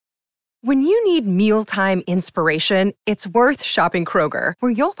When you need mealtime inspiration, it's worth shopping Kroger,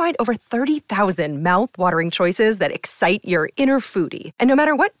 where you'll find over 30,000 mouth-watering choices that excite your inner foodie. And no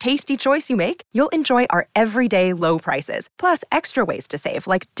matter what tasty choice you make, you'll enjoy our everyday low prices, plus extra ways to save,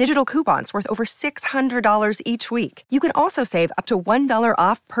 like digital coupons worth over $600 each week. You can also save up to $1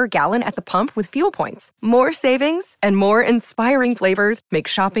 off per gallon at the pump with fuel points. More savings and more inspiring flavors make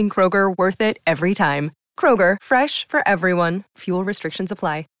shopping Kroger worth it every time. Kroger, fresh for everyone. Fuel restrictions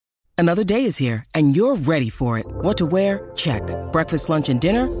apply. Another day is here, and you're ready for it. What to wear? Check. Breakfast, lunch, and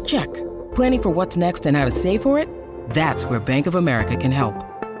dinner? Check. Planning for what's next and how to save for it? That's where Bank of America can help.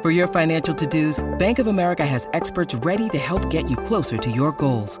 For your financial to-dos, Bank of America has experts ready to help get you closer to your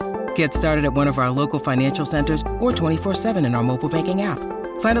goals. Get started at one of our local financial centers or 24/7 in our mobile banking app.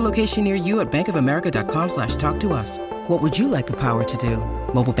 Find a location near you at bankofamerica.com/talktous. What would you like the power to do?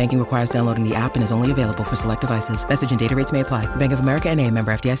 Mobile banking requires downloading the app and is only available for select devices. Message and data rates may apply. Bank of America N.A.,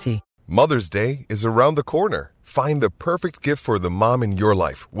 member FDIC. Mother's Day is around the corner. Find the perfect gift for the mom in your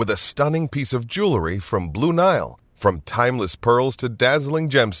life with a stunning piece of jewelry from Blue Nile. From timeless pearls to dazzling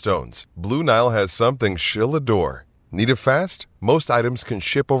gemstones, Blue Nile has something she'll adore. Need it fast? Most items can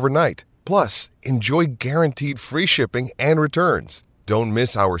ship overnight. Plus, enjoy guaranteed free shipping and returns. Don't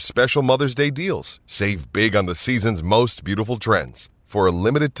miss our special Mother's Day deals. Save big on the season's most beautiful trends. For a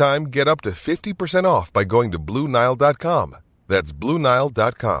limited time, get up to 50% off by going to BlueNile.com. That's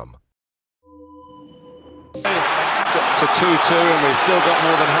BlueNile.com. It's got to 2-2 and we've still got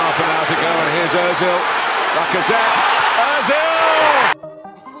more than half an hour to go, and here's Ozil. Lacazette. Ozil!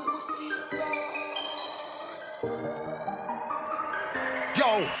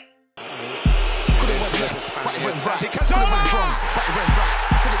 Yo! Could it went left, but it went right. Could it went wrong, but it went right.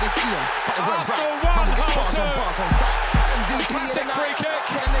 Said it was Ian, but it went right. Man, we get bars on side. MVP in the night.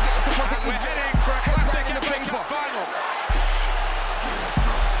 Tell a negative to positive. We're heading for a classic in the paper final.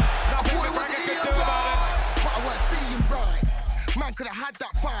 I thought it was Ian right, but I weren't seeing right. Man could have had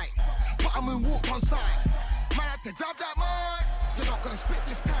that fight, but I'm in walk on side. Man had to grab that mic. You're not gonna spit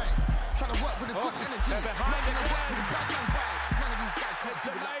this time. Trying to work with a good energy. Man gonna work with a bad man vibe. None of these guys can't do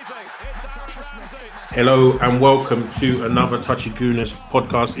it like that. Hello and welcome to another Touchy Gooners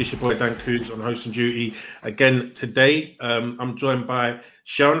podcast. It's your boy Dan Coogs on hosting duty again today. I'm joined by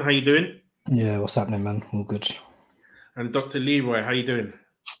Sean. How you doing? Yeah, what's happening, man? All good. And Dr. Leroy. How you doing?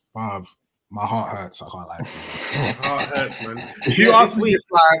 My heart hurts. I can't lie to you. Heart hurts, man. If you asked me, it's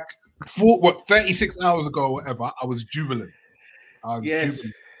like 36 hours ago, or whatever. I was jubilant.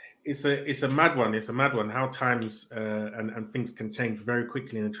 Jubilant. It's a mad one. It's a mad one. How times and things can change very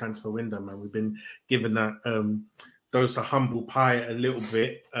quickly in a transfer window, man. We've been given that dose of humble pie a little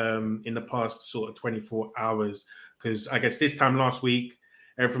bit in the past sort of 24 hours. Because I guess this time last week,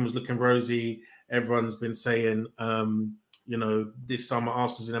 everything was looking rosy. Everyone's been saying, this summer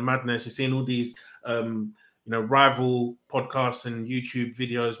Arsenal's in a madness. You're seeing all these, rival podcasts and YouTube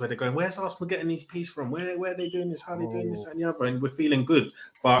videos where they're going, where's Arsenal getting these pieces from? Where are they doing this? How are they doing this and the other? And we're feeling good.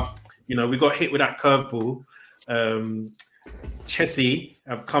 But, we got hit with that curveball. Chelsea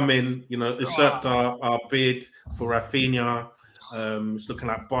have come in, usurped our bid for Rafinha. It's looking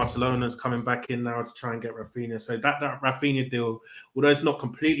like Barcelona's coming back in now to try and get Rafinha. So that Rafinha deal, although it's not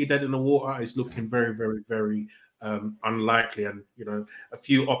completely dead in the water, it's looking very, very, very unlikely. And, a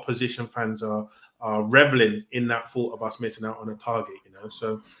few opposition fans are reveling in that thought of us missing out on a target,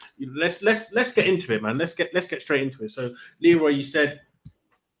 So let's get into it, man. Let's get straight into it. So Leroy, you said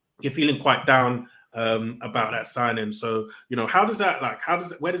you're feeling quite down about that signing. So, where does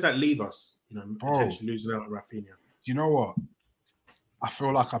that leave us? Potentially losing out on Rafinha. You know what? I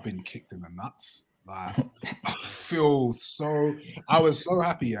feel like I've been kicked in the nuts. Like, I was so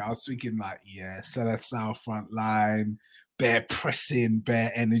happy. I was thinking Seleção front line, bare pressing,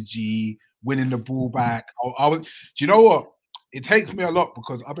 bare energy, winning the ball back. Do you know what? It takes me a lot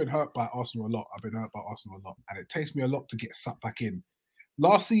because I've been hurt by Arsenal a lot. And it takes me a lot to get sucked back in.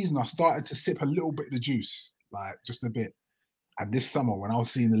 Last season, I started to sip a little bit of the juice, like just a bit. And this summer, when I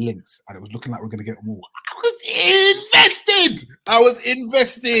was seeing the links and it was looking like we're going to get them all, I was invested. I was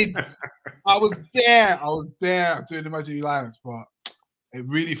there doing the Magic Alliance, but it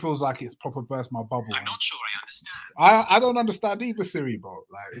really feels like it's proper burst my bubble. I'm not sure I understand. I don't understand either, Siri, bro.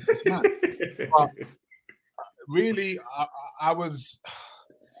 Like, it's just mad. But really, I was...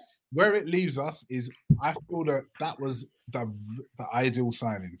 Where it leaves us is, I feel that was the ideal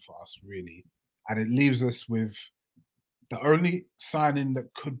signing for us, really. And it leaves us with the only signing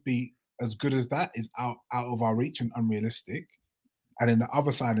that could be as good as that is out of our reach and unrealistic. And then the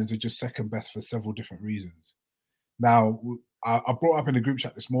other signings are just second best for several different reasons. Now, I brought up in the group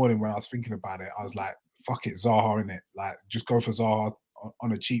chat this morning when I was thinking about it, I was like, fuck it, Zaha, innit? Like, just go for Zaha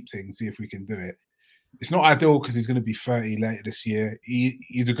on a cheap thing, see if we can do it. It's not ideal because he's going to be 30 later this year.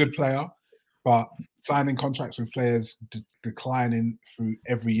 He's a good player, but signing contracts with players declining through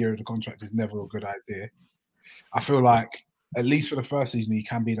every year of the contract is never a good idea. I feel like at least for the first season, he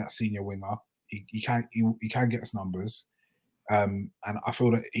can be that senior winger. He can get us numbers. And I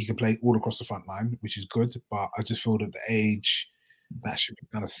feel that he can play all across the front line, which is good. But I just feel that the age, that should be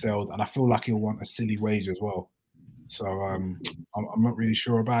kind of sold. And I feel like he'll want a silly wage as well. So I'm not really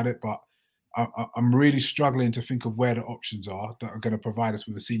sure about it. But I'm really struggling to think of where the options are that are going to provide us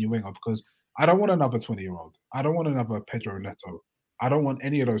with a senior winger, because I don't want another 20-year-old. I don't want another Pedro Neto. I don't want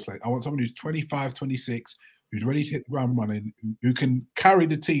any of those players. I want someone who's 25, 26, who's ready to hit the ground running, who can carry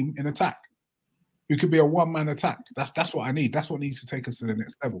the team in attack, who could be a one-man attack. That's what I need. That's what needs to take us to the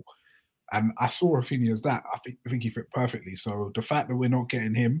next level. And I saw Rafinha as that. I think he fit perfectly. So the fact that we're not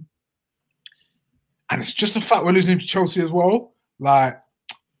getting him, and it's just the fact we're losing to Chelsea as well, like,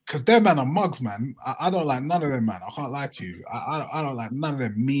 because them man are mugs, man. I don't like none of them, man. I can't lie to you. I don't like none of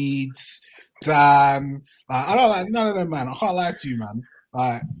them. Meads, Dan. Like, I don't like none of them, man. I can't lie to you, man.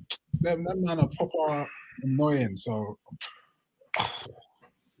 Like, them man are proper annoying. So,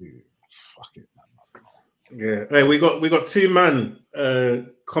 dude, fuck it, man. Yeah. Hey, we got two man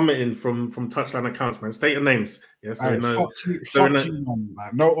commenting from touchline accounts, man. State your names. Yeah, so we know.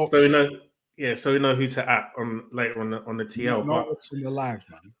 So we know who to at on later on the TL. No ups in the live,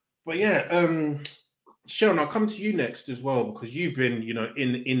 man. But yeah, Sharon, I'll come to you next as well, because you've been,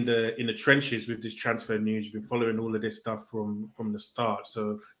 in the trenches with this transfer news. You've been following all of this stuff from the start.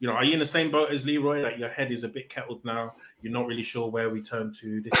 So, are you in the same boat as Leroy? Like, your head is a bit kettled now. You're not really sure where we turn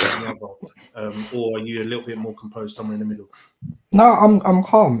to this and the other, or are you a little bit more composed somewhere in the middle? No, I'm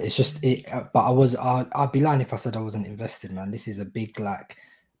calm. It's just but I'd be lying if I said I wasn't invested, man. This is a big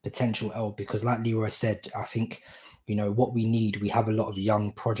potential L, because like Leroy said, I think. What we need, we have a lot of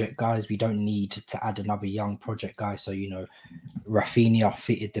young project guys. We don't need to add another young project guy. So, Rafinha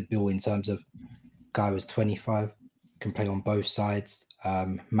fitted the bill in terms of guy was 25, can play on both sides,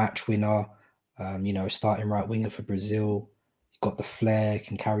 match winner, starting right winger for Brazil. Got the flair,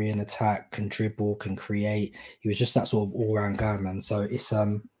 can carry an attack, can dribble, can create. He was just that sort of all-round guy, man. So it's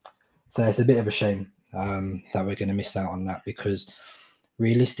a bit of a shame that we're going to miss out on that, because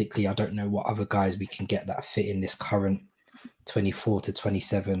realistically, I don't know what other guys we can get that fit in this current 24 to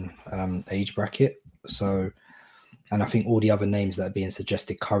 27 age bracket. So, and I think all the other names that are being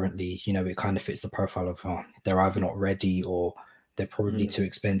suggested currently, it kind of fits the profile of they're either not ready or they're probably too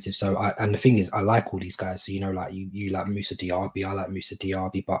expensive. So, and the thing is, I like all these guys. So, like you like Moussa Diaby, I like Moussa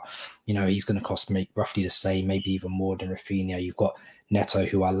Diaby, but he's going to cost me roughly the same, maybe even more than Rafinha. You've got Neto,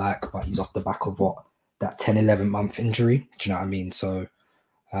 who I like, but he's off the back of that 10-11 month injury. Do you know what I mean? So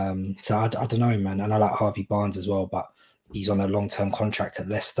I don't know, man. And I like Harvey Barnes as well, but he's on a long-term contract at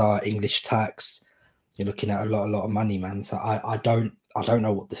Leicester, English tax. You're looking at a lot of money, man. So I don't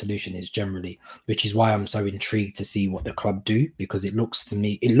know what the solution is generally, which is why I'm so intrigued to see what the club do, because it looked to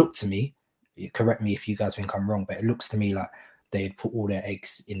me, correct me if you guys think I'm wrong, but it looks to me like they had put all their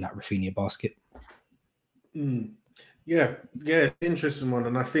eggs in that Rafinha basket. Yeah, interesting one.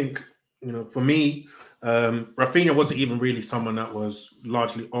 And I think, for me, Rafinha wasn't even really someone that was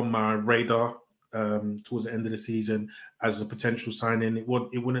largely on my radar towards the end of the season as a potential signing. It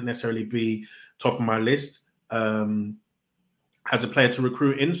wouldn't necessarily be top of my list as a player to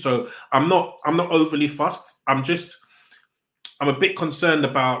recruit in. So I'm not overly fussed. I'm a bit concerned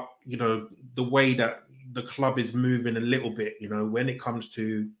about the way that the club is moving a little bit. When it comes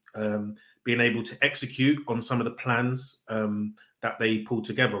to being able to execute on some of the plans that they pulled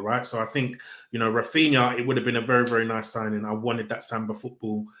together, right? So I think, Rafinha, it would have been a very, very nice signing. I wanted that Samba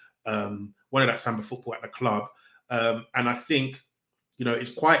football at the club. And I think,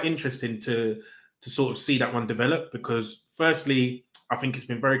 it's quite interesting to sort of see that one develop, because firstly, I think it's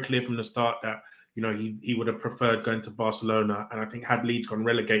been very clear from the start that, he would have preferred going to Barcelona. And I think had Leeds gotten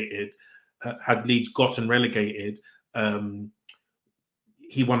relegated,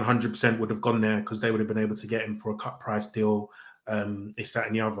 he 100% would have gone there, because they would have been able to get him for a cut price deal. It's that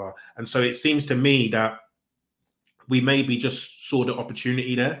and the other. And so it seems to me that we maybe just saw the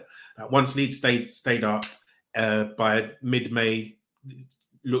opportunity there. Once Leeds stayed up, by mid-May,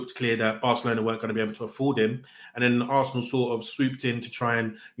 looked clear that Barcelona weren't going to be able to afford him. And then Arsenal sort of swooped in to try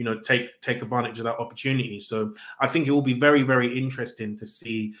and, take advantage of that opportunity. So I think it will be very, very interesting to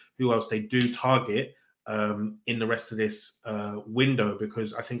see who else they do target in the rest of this window,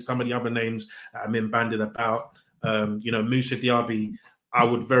 because I think some of the other names that have been bandied about, Moussa Diaby, I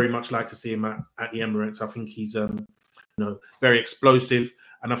would very much like to see him at the Emirates. I think he's, very explosive.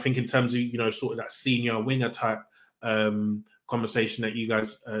 And I think in terms of, sort of that senior winger type conversation that you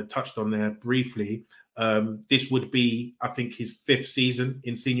guys touched on there briefly. This would be, I think, his 5th season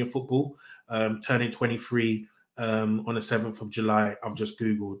in senior football, turning 23 on the 7th of July. I've just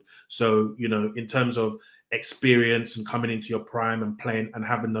Googled. So, you know, in terms of experience and coming into your prime and playing and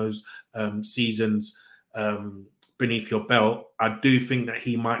having those seasons beneath your belt, I do think that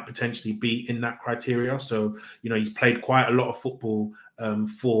he might potentially be in that criteria. So, you know, he's played quite a lot of football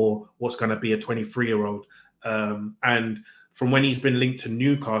for what's going to be a 23-year-old. And from when he's been linked to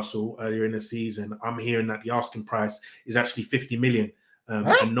Newcastle earlier in the season, I'm hearing that the asking price is actually 50 million.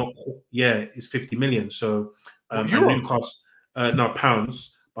 And not, it's 50 million. So, and Newcastle, no,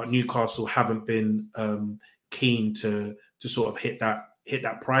 pounds, but Newcastle haven't been keen to sort of hit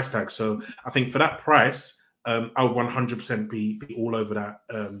that price tag. So I think for that price, I would 100% be all over that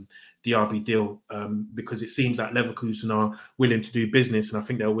DRB deal because it seems that Leverkusen are willing to do business, and I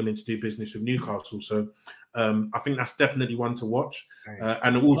think they're willing to do business with Newcastle. So I think that's definitely one to watch.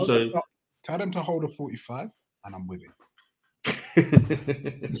 And also, tell them to hold a 45, and I'm with it.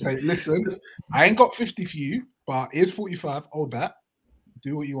 Say, listen, I ain't got 50 for you, but here's 45. Hold that.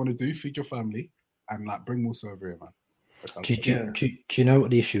 Do what you want to do. Feed your family, and like bring Musa over here, man. Do you know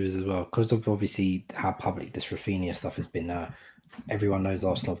what the issue is as well? Because of obviously how public this Rafinha stuff has been. Everyone knows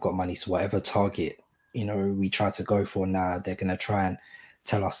Arsenal have got money, so whatever target we try to go for now, they're gonna try and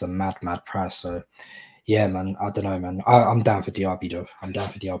tell us a mad price. So yeah, man, I don't know, man. I'm down for DRB though. I'm down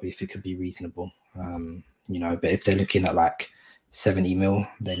for DRB if it could be reasonable. But if they're looking at like 70 mil,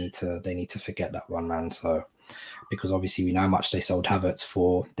 they need to forget that one, man. So because obviously we know how much they sold Havertz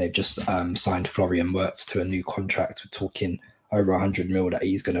for. They've just signed Florian Wirtz to a new contract. We're talking over 100 mil that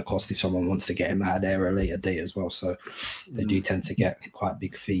he's going to cost if someone wants to get him out of there at a later date as well. So they do tend to get quite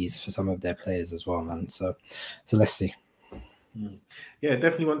big fees for some of their players as well, man. So let's see. Yeah,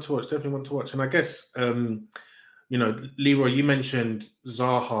 definitely want to watch. And I guess, Leroy, you mentioned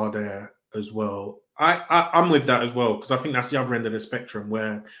Zaha there as well. I'm with that as well, because I think that's the other end of the spectrum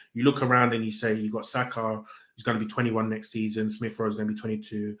where you look around and you say you've got Saka, who's going to be 21 next season, Smith Rowe is going to be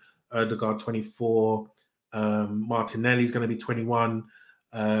 22, Ødegaard 24, Martinelli's going to be 21.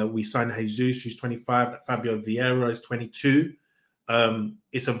 We signed Jesus, who's 25. Fabio Vieira is 22.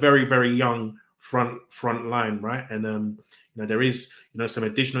 It's a very, very young front line, right? And there is some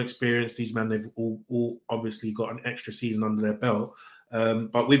additional experience. These men, they've all obviously got an extra season under their belt.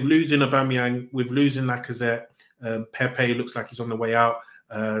 But with losing Aubameyang, with losing Lacazette, Pepe looks like he's on the way out.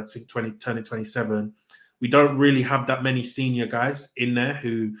 I think turning 27. We don't really have that many senior guys in there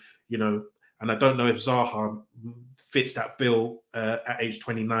who, and I don't know if Zaha fits that bill at age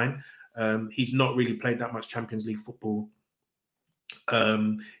 29. He's not really played that much Champions League football.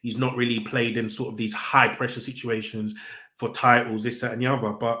 He's not really played in sort of these high pressure situations for titles, this, that, and the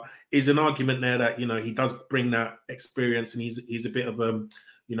other. But is an argument there that he does bring that experience, and he's a bit of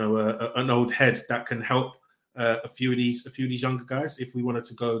an old head that can help a few of these younger guys if we wanted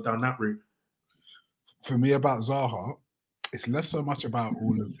to go down that route. For me, about Zaha, it's less so much about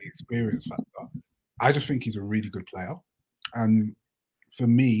all of the experience factor. I just think he's a really good player, and for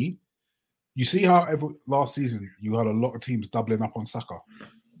me, you see how last season you had a lot of teams doubling up on Saka.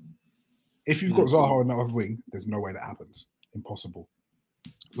 If you've got Zaha on the other wing, there's no way that happens. Impossible.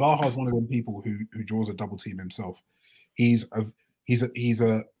 Zaha is one of them people who draws a double team himself. He's a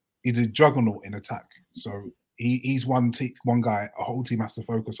juggernaut in attack. So he's one guy a whole team has to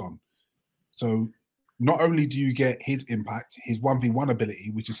focus on. So not only do you get his impact, his 1v1 ability,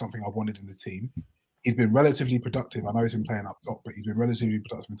 which is something I wanted in the team. He's been relatively productive. I know he's been playing up top, but he's been relatively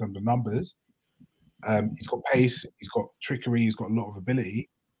productive in terms of numbers. He's got pace, he's got trickery, he's got a lot of ability.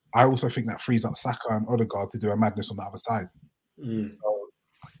 I also think that frees up Saka and Ødegaard to do a madness on the other side. So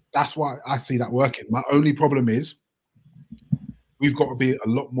that's why I see that working. My only problem is we've got to be a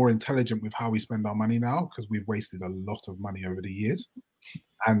lot more intelligent with how we spend our money now, because we've wasted a lot of money over the years.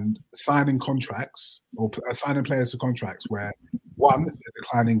 And signing contracts or signing players to contracts where, one, they're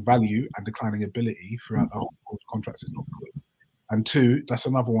declining value and declining ability throughout the whole contracts is not good. And two, that's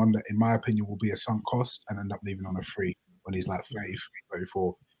another one that, in my opinion, will be a sunk cost and end up leaving on a free when he's like 33,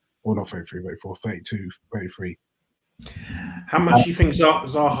 34, or not 33, 34, 32, 33. How much do you think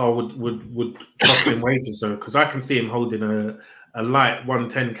Zaha would cost in wages though? Because I can see him holding a light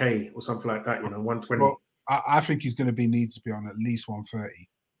 110k or something like that, 120. Well, I think he's going to need to be on at least 130,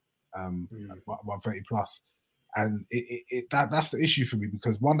 130 plus. And that's the issue for me,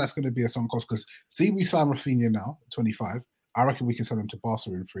 because one, that's going to be a sunk cost. Because see, we sign Rafinha now, 25. I reckon we can sell him to Barca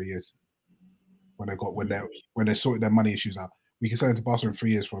in 3 years when they sorted their money issues out. we can sell him to Barcelona in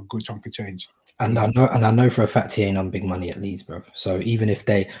 3 years for a good chunk of change. And I know for a fact he ain't on big money at Leeds, bro. So even if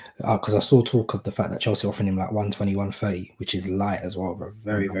they, because I saw talk of the fact that Chelsea offering him like 120, 130, which is light as well, bro.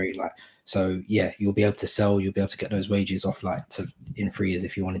 Very, very light. So yeah, you'll be able to sell. You'll be able to get those wages off like in 3 years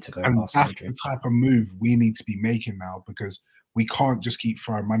if you wanted to go. And that's the type of move we need to be making now, because we can't just keep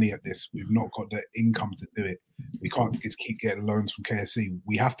throwing money at this. We've not got the income to do it. We can't just keep getting loans from KSC.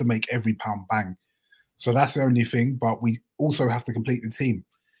 We have to make every pound bang. So that's the only thing. But we also have to complete the team.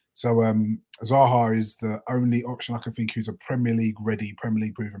 So Zaha is the only option I can think who's a Premier League ready, Premier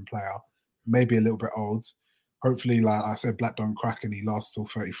League proven player. Maybe a little bit old. Hopefully, like I said, Black don't crack and he lasts till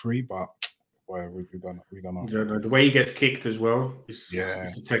 33. But well, we don't know. Yeah, no, the way he gets kicked as well, it's a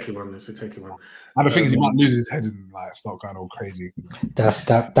techie one. It's a techie one. And the thing is, he might lose his head and like start going all crazy.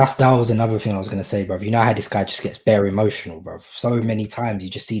 That was another thing I was gonna say, bro. You know how this guy just gets bare emotional, bro. So many times you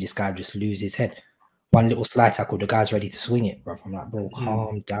just see this guy just lose his head. One little slide tackle, the guy's ready to swing it, bro. I'm like, bro,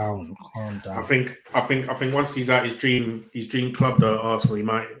 calm down. I think once he's at his dream club, though, Arsenal, he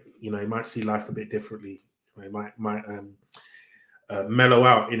might see life a bit differently. He might mellow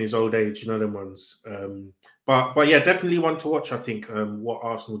out in his old age, them ones. But yeah, definitely one to watch. I think what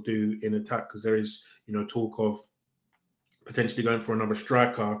Arsenal do in attack, because there is talk of potentially going for another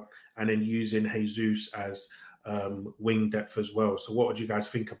striker and then using Jesus as wing depth as well. So what would you guys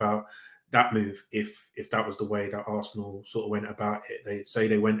think about that move if that was the way that Arsenal sort of went about it? They say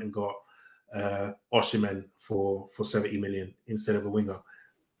they went and got Osimhen for 70 million instead of a winger.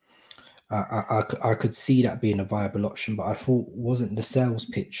 I could see that being a viable option, but I thought wasn't the sales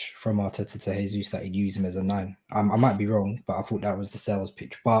pitch from Arteta to Jesus that he'd use him as a 9. I might be wrong, but I thought that was the sales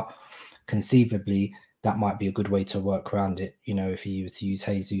pitch. But conceivably, that might be a good way to work around it. If he was to use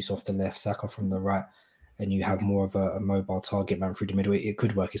Jesus off the left, Saka from the right, and you have more of a mobile target man through the middle, it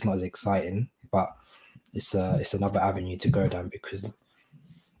could work. It's not as exciting, but it's another avenue to go down, because,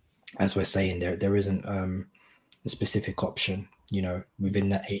 as we're saying, there isn't a specific option, within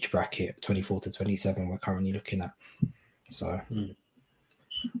that age bracket, 24 to 27, we're currently looking at. So,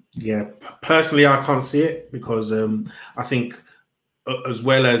 yeah, personally, I can't see it, because I think as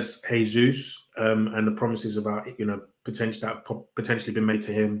well as Jesus and the promises about potentially been made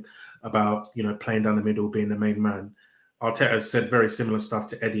to him about playing down the middle, being the main man, Arteta has said very similar stuff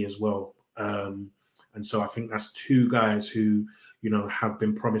to Eddie as well, and so I think that's two guys who have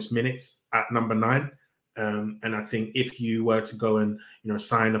been promised minutes at number 9. And I think if you were to go and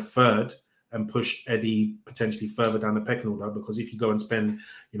sign a third and push Eddie potentially further down the pecking order, because if you go and spend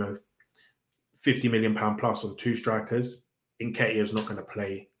 £50 million plus on 2 strikers, Nketiah is not going to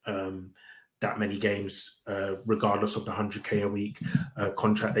play that many games, regardless of the 100k a week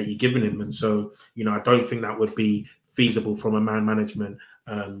contract that you're giving him. And so I don't think that would be feasible from a man management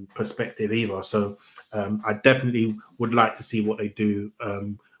perspective either. So I definitely would like to see what they do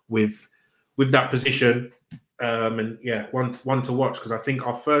with that position, and yeah, one to watch, because I think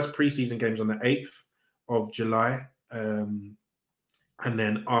our first preseason game's on the 8th of July, and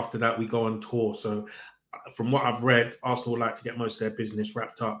then after that we go on tour. So from what I've read, Arsenal would like to get most of their business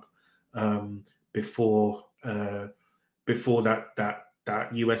wrapped up before that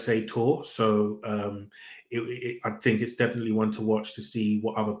USA tour. So I think it's definitely one to watch to see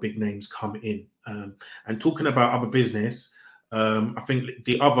what other big names come in. And talking about other business, I think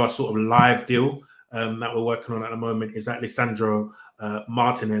the other sort of live deal that we're working on at the moment is that Lisandro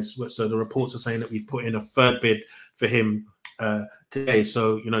Martinez. So the reports are saying that we've put in a third bid for him today.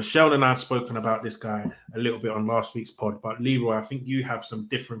 So, Sheldon and I have spoken about this guy a little bit on last week's pod, but Leroy, I think you have some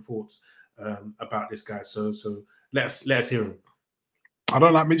different thoughts about this guy. So let's hear him. I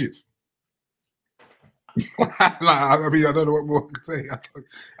don't like midgets. I don't know what more I can say.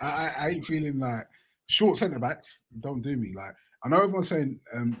 I ain't feeling like short centre backs don't do me. Like, I know everyone's saying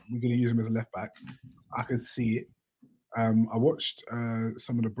we're going to use him as a left back. I can see it. I watched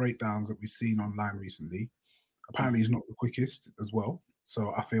some of the breakdowns that we've seen online recently. Apparently, he's not the quickest as well.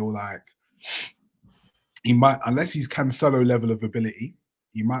 So I feel like he might, unless he's Cancelo level of ability,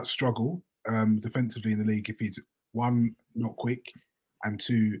 he might struggle defensively in the league if he's 1, not quick, and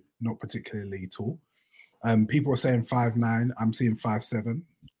 2, not particularly tall. People are saying 5'9". I'm seeing 5'7".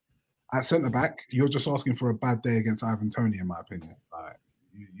 At centre back, you're just asking for a bad day against Ivan Toney, in my opinion. Like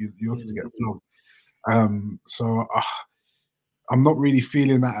you're looking to get flogged. So I'm not really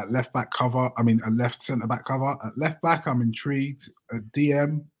feeling that at left back cover. I mean, a left centre back cover. At left back, I'm intrigued. At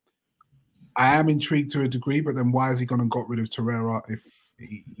DM, I am intrigued to a degree. But then, why is he going to got rid of Torreira if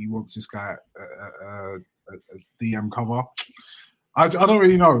he wants this guy a DM cover? I don't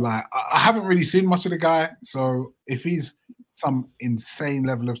really know. Like, I haven't really seen much of the guy. So if he's some insane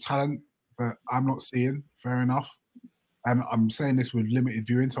level of talent that I'm not seeing, fair enough. and I'm saying this with limited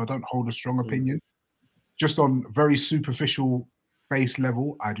viewing, so I don't hold a strong opinion. Just on very superficial base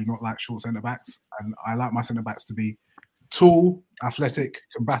level, I do not like short centre backs, and I like my centre backs to be tall, athletic,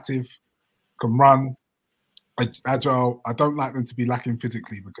 combative, can run, agile. I don't like them to be lacking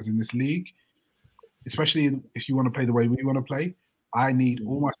physically, because in this league, especially if you want to play the way we want to play, I need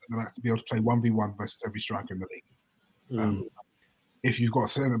all my centre backs to be able to play 1v1 versus every striker in the league. If you've got a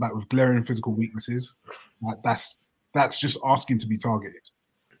centre back with glaring physical weaknesses, that's just asking to be targeted.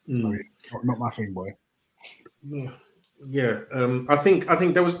 So, not my thing, boy. Yeah. I think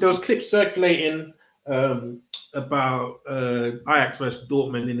there was clips circulating about Ajax versus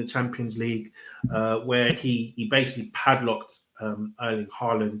Dortmund in the Champions League, where he basically padlocked Erling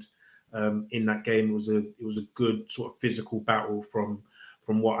Haaland in that game. It was a good sort of physical battle from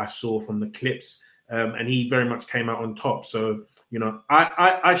what I saw from the clips, and he very much came out on top. So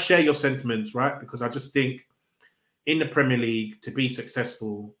I share your sentiments, right? Because I just think in the Premier League, to be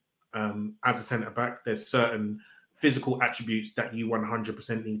successful as a centre back, there's certain physical attributes that you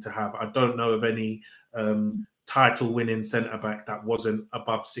 100% need to have. I don't know of any title winning centre back that wasn't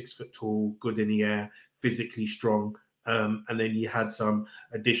above 6 foot tall, good in the air, physically strong. And then you had some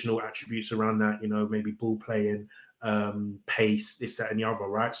additional attributes around that, maybe ball playing, pace, this, that, and the other,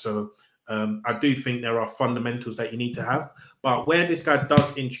 right? So I do think there are fundamentals that you need to have. But where this guy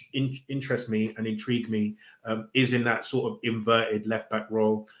does interest me and intrigue me is in that sort of inverted left-back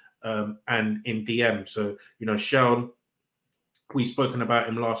role and in DM. So, Sean, we've spoken about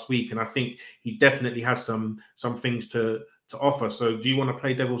him last week, and I think he definitely has some things to offer. So do you want to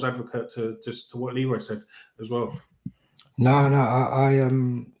play devil's advocate to what Leroy said as well? No, I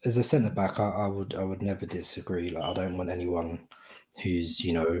as a centre back, I would never disagree. Like, I don't want anyone who's,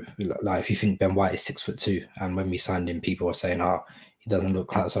 like, if you think Ben White is 6'2", and when we signed him, people were saying, he doesn't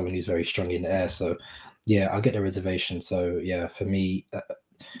look like someone who's very strong in the air. So yeah, I get the reservation. So yeah, for me,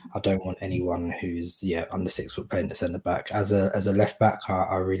 I don't want anyone who's under 6 foot playing the centre back. As a left back,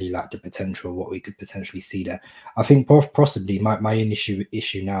 I really like the potential of what we could potentially see there. I think possibly my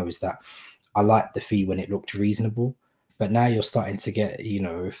issue now is that I like the fee when it looked reasonable, but now you're starting to get,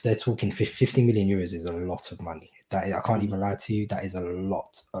 if they're talking 50 million euros is a lot of money. That I can't even lie to you. That is a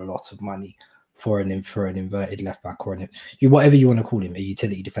lot of money for an inverted left back, or whatever you want to call him, a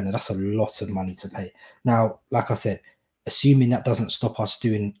utility defender. That's a lot of money to pay. Now, like I said, assuming that doesn't stop us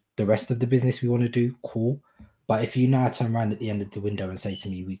doing the rest of the business we want to do, cool. But if you now turn around at the end of the window and say to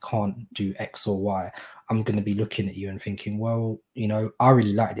me, we can't do X or Y, I'm going to be looking at you and thinking, well, I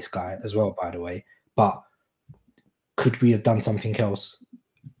really like this guy as well, by the way, but could we have done something else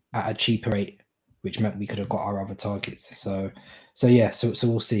at a cheaper rate, which meant we could have got our other targets? So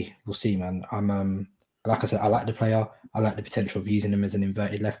we'll see. We'll see, man. I'm like I said, I like the player. I like the potential of using him as an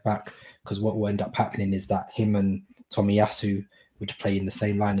inverted left back, because what will end up happening is that him and Tomiyasu would play in the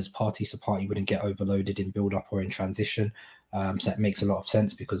same line as Partey, so Partey wouldn't get overloaded in build-up or in transition. So it makes a lot of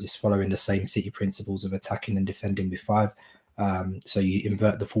sense, because it's following the same City principles of attacking and defending with 5. So you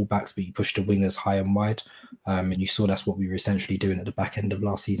invert the fullbacks, but you push the wingers high and wide. And you saw that's what we were essentially doing at the back end of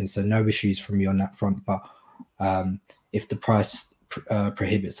last season. So no issues from me on that front. But if the price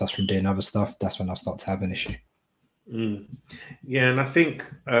prohibits us from doing other stuff, that's when I'll start to have an issue. Yeah, and I think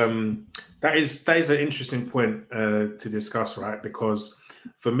that is an interesting point to discuss, right? Because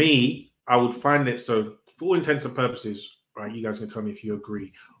for me, I would find it, so for all intents and purposes, right, you guys can tell me if you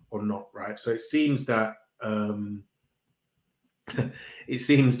agree or not, right? So it seems that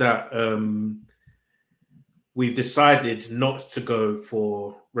we've decided not to go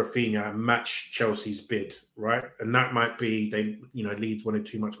for Rafinha and match Chelsea's bid, right? And that might be Leeds wanted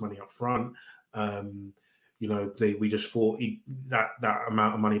too much money up front. We just thought that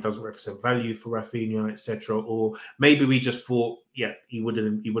amount of money doesn't represent value for Rafinha, etc. Or maybe we just thought, he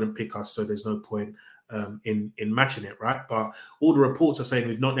wouldn't pick us, so there's no point in matching it, right? But all the reports are saying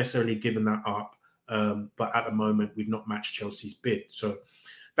we've not necessarily given that up, but at the moment we've not matched Chelsea's bid. So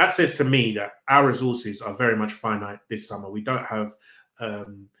that says to me that our resources are very much finite this summer. We don't have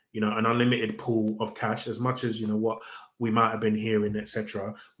an unlimited pool of cash, as much as what we might have been hearing,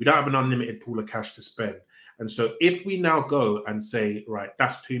 etc. We don't have an unlimited pool of cash to spend. And so if we now go and say, right,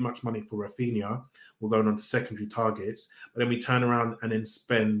 that's too much money for Rafinha, we're going on to secondary targets, but then we turn around and then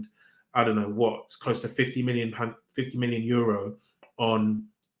spend, I don't know what, close to 50 million euro on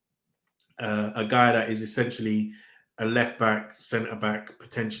a guy that is essentially a left back, centre back,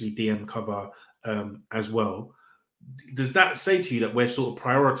 potentially DM cover as well. Does that say to you that we're sort of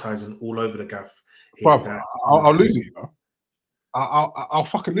prioritizing all over the gaff? Bruv, I'll lose it, I'll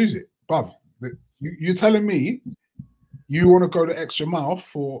fucking lose it, bruv. You're telling me you want to go the extra mile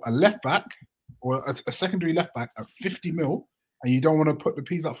for a left back or a secondary left back at 50 mil, and you don't want to put the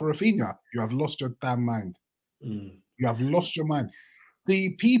P's up for Rafinha, you have lost your damn mind. You have lost your mind.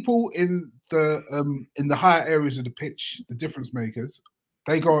 The people in the higher areas of the pitch, the difference makers,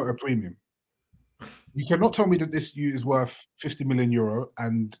 they go at a premium. You cannot tell me that this is worth 50 million euro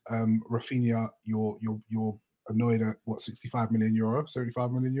and Rafinha, you're annoyed at what, 65 million euro,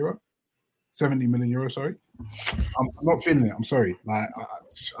 75 million euro, 70 million euro. Sorry, I'm not feeling it. I'm sorry. Like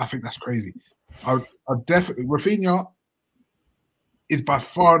I think that's crazy. I definitely Rafinha is by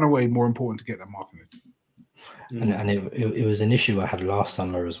far and away more important to get than Martinez. And it was an issue I had last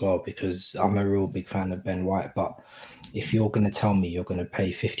summer as well, because I'm a real big fan of Ben White. But if you're going to tell me you're going to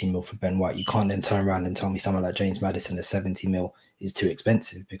pay 50 mil for Ben White, you can't then turn around and tell me someone like James Maddison at 70 mil is too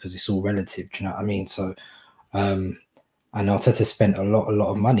expensive, because it's all relative. Do you know what I mean? So, and Arteta spent a lot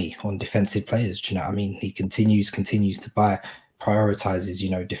of money on defensive players. Do you know what I mean? He continues to buy,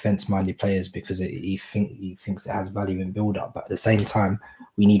 prioritizes, defense-minded players because he thinks it has value in build-up. But at the same time,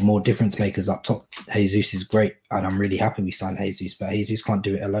 we need more difference makers up top. Jesus is great, and I'm really happy we signed Jesus, but Jesus can't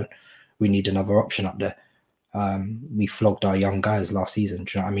do it alone. We need another option up there. We flogged our young guys last season.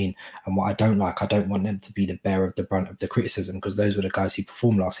 Do you know what I mean? And what I don't want them to be the bearer of the brunt of the criticism, because those were the guys who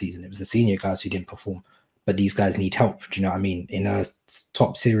performed last season. It was the senior guys who didn't perform, but these guys need help. Do you know what I mean? In a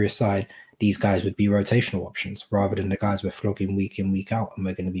top serious side, these guys would be rotational options rather than the guys we're flogging week in, week out, and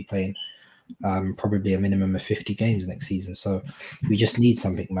we're going to be playing probably a minimum of 50 games next season. So we just need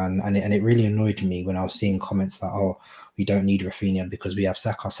something, man. And it really annoyed me when I was seeing comments like, oh, we don't need Rafinha because we have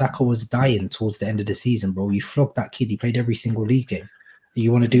Saka. Saka was dying towards the end of the season, bro. You flogged that kid. He played every single league game.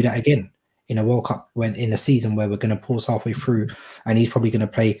 You want to do that again in a World Cup, when in a season where we're going to pause halfway through, and he's probably going to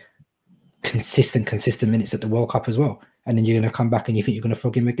play consistent minutes at the World Cup as well. And then you're going to come back and you think you're going to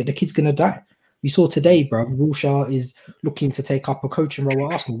flog him again. The kid's going to die. You saw today, bro, Wilshere is looking to take up a coaching role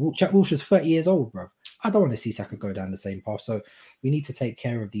at Arsenal. Jack Wilshere's 30 years old, bro. I don't want to see Saka go down the same path. So we need to take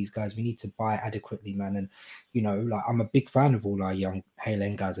care of these guys. We need to buy adequately, man. And, like, I'm a big fan of all our young Hale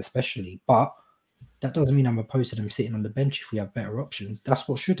End guys, especially. But that doesn't mean I'm opposed to them sitting on the bench if we have better options. That's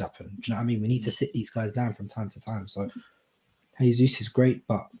what should happen. Do you know what I mean? We need to sit these guys down from time to time. So Jesus is great,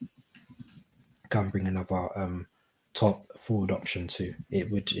 but can't bring another top forward option too.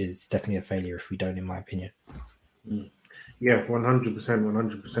 It's definitely a failure if we don't, in my opinion. Yeah,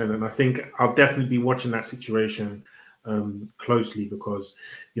 100%. And I think I'll definitely be watching that situation closely, because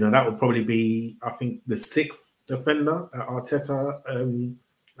that will probably be, I think, the sixth defender Arteta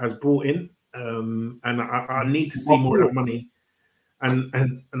has brought in, and I need to see more of that money.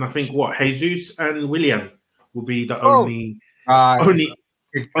 And I think Jesus and Willian will be the only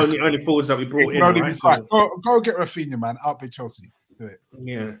forwards that we brought in. Right? So, go get Rafinha, man. Outbid Chelsea. Do it.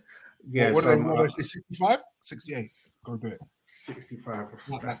 Yeah. What are they 65? 68. Go do it. 65.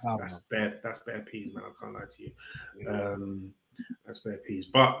 That's better peas, man. I can't lie to you. That's better peas.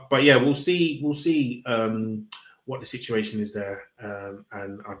 But yeah, we'll see what the situation is there,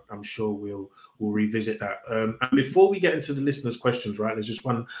 and I'm sure we'll revisit that. And before we get into the listeners' questions, right, there's just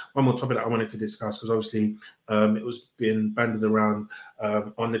one more topic that I wanted to discuss, because obviously it was been banded around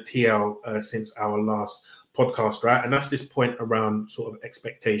on the TL since our last podcast, right? And that's this point around sort of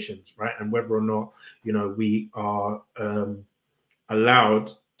expectations, right? And whether or not we are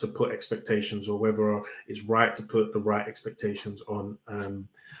allowed to put expectations, or whether it's right to put the right expectations on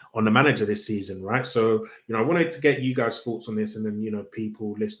the manager this season, right? So, I wanted to get you guys' thoughts on this, and then,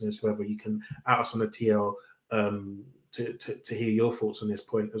 people, listeners, whoever, you can add us on the TL to hear your thoughts on this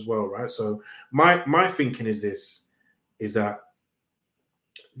point as well, right? So my thinking is that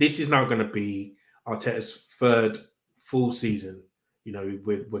this is now going to be Arteta's third full season.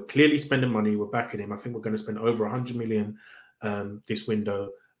 We're clearly spending money. We're backing him. I think we're going to spend over 100 million this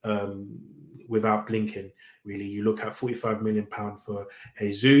window without blinking. Really, you look at £45 million for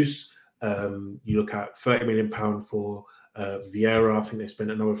Jesus. You look at £30 million for Vieira. I think they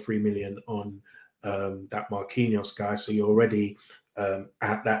spent another £3 million on that Marquinhos guy. So you're already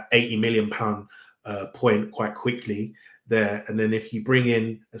at that £80 million point quite quickly there. And then if you bring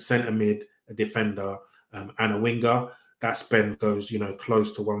in a centre mid, a defender, and a winger, that spend goes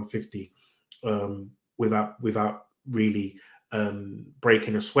close to 150 without really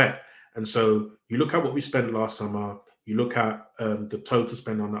breaking a sweat. And so you look at what we spent last summer, you look at the total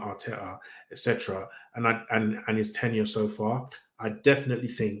spend on the Arteta, etc., and his tenure so far, I definitely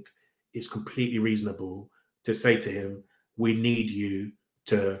think it's completely reasonable to say to him, we need you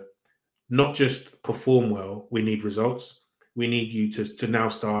to not just perform well, we need results. We need you to now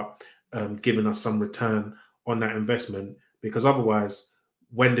start giving us some return on that investment, because otherwise,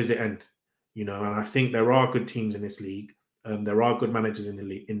 when does it end? And I think there are good teams in this league. There are good managers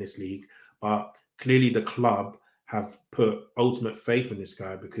in this league, but clearly the club have put ultimate faith in this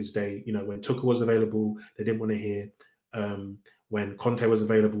guy because they, when Tuchel was available, they didn't want to hear. When Conte was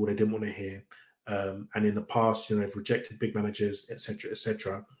available, they didn't want to hear. And in the past, they've rejected big managers, etc.,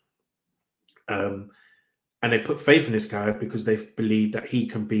 etc. And they put faith in this guy because they believe that he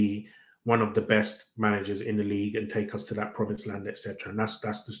can be one of the best managers in the league and take us to that promised land, etc. And that's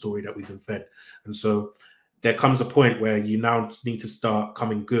the story that we've been fed. And so there comes a point where you now need to start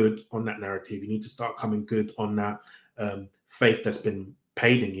coming good on that narrative. You need to start coming good on that faith that's been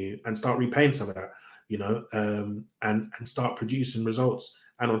paid in you and start repaying some of that, and start producing results.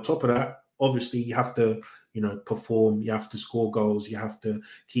 And on top of that, obviously you have to, perform, you have to score goals, you have to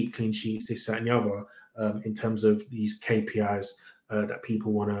keep clean sheets, this, that, and the other, in terms of these KPIs that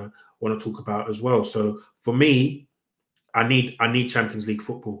people want to talk about as well. So for me, I need Champions League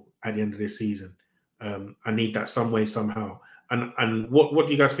football at the end of this season. I need that some way, somehow. And what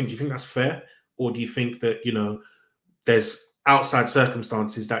do you guys think? Do you think that's fair? Or do you think that, there's outside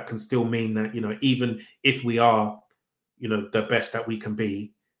circumstances that can still mean that, even if we are, the best that we can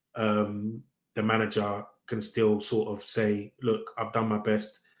be, the manager can still sort of say, look, I've done my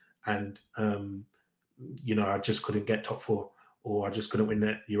best and, I just couldn't get top 4 or I just couldn't win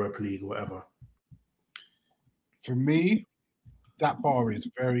the Europa League or whatever. For me, that bar is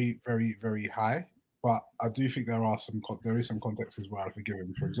very, very, very high. But I do think there is some context as well for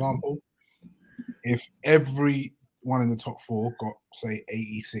giving. For example, if every one in the top 4 got, say,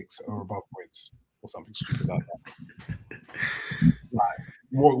 86 or above points or something stupid like that, like,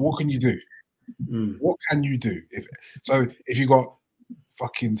 what can you do? What can you do? If you got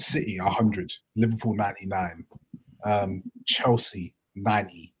fucking City 100, Liverpool 99, Chelsea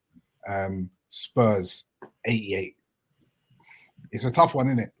 90, Spurs 88, it's a tough one,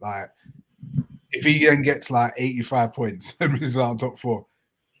 isn't it? Like, if he then gets like 85 points and misses out on top 4,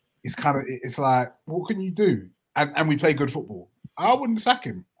 it's like, what can you do? And we play good football. I wouldn't sack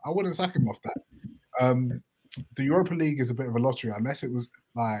him. Off that. The Europa League is a bit of a lottery. Unless it was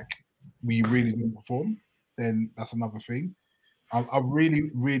like we really didn't perform, then that's another thing. I really,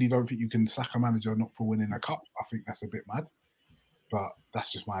 really don't think you can sack a manager not for winning a cup. I think that's a bit mad. But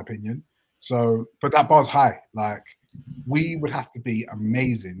that's just my opinion. So, but that bar's high. Like, we would have to be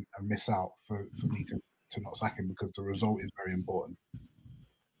amazing and miss out for me to not sack him because the result is very important.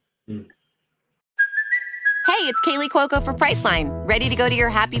 Hey, it's Kaylee Cuoco for Priceline. Ready to go to your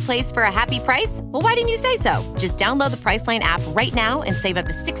happy place for a happy price? Well, why didn't you say so? Just download the Priceline app right now and save up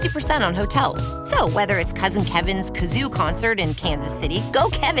to 60% on hotels. So whether it's Cousin Kevin's Kazoo Concert in Kansas City, go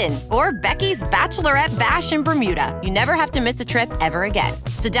Kevin, or Becky's Bachelorette Bash in Bermuda, you never have to miss a trip ever again.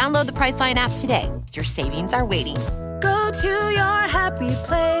 So download the Priceline app today. Your savings are waiting. Go to your happy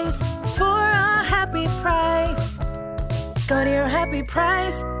place for a happy price. Go to your happy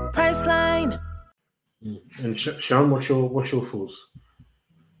price, Priceline. And Sean, what's your thoughts?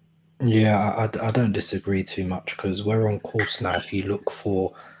 Yeah, I don't disagree too much because we're on course now. If you look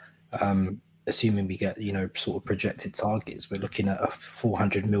for, assuming we get, sort of projected targets, we're looking at a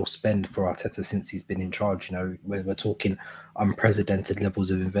 400 mil spend for Arteta since he's been in charge. We're talking unprecedented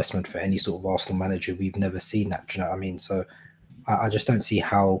levels of investment for any sort of Arsenal manager. We've never seen that. Do you know what I mean? So I just don't see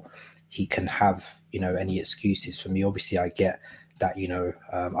how he can have, any excuses. For me, obviously, I get that,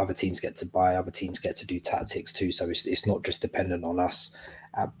 other teams get to buy, other teams get to do tactics too. So it's not just dependent on us.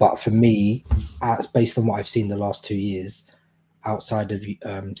 But for me, based on what I've seen the last 2 years, outside of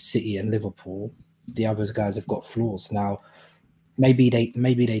City and Liverpool, the other guys have got flaws. Now, maybe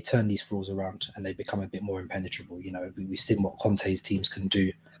they turn these flaws around and they become a bit more impenetrable. We've seen what Conte's teams can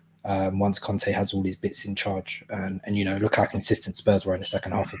do once Conte has all his bits in charge. And look how consistent Spurs were in the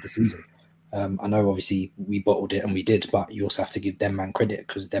second half of the season. I know obviously we bottled it and we did, but you also have to give them man credit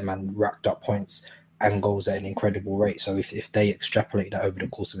because them man racked up points and goals at an incredible rate. So if they extrapolate that over the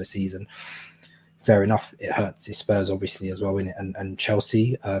course of a season, fair enough, it hurts. It's Spurs obviously as well, innit? And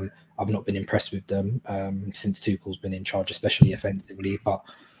Chelsea, I've not been impressed with them since Tuchel's been in charge, especially offensively. But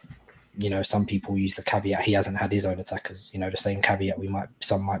some people use the caveat he hasn't had his own attackers. The same caveat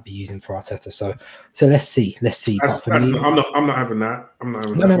some might be using for Arteta. So let's see. I'm not having that. I'm not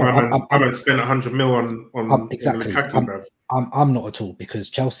having that. I haven't spent 100 mil on exactly. I'm not at all because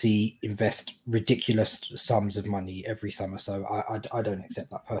Chelsea invest ridiculous sums of money every summer. So I don't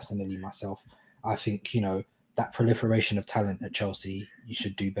accept that personally myself. I think that proliferation of talent at Chelsea, you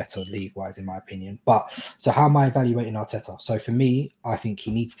should do better league-wise, in my opinion. But so how am I evaluating Arteta? So for me, I think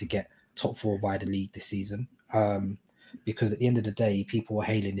he needs to get top 4 via the league this season. Because at the end of the day, people are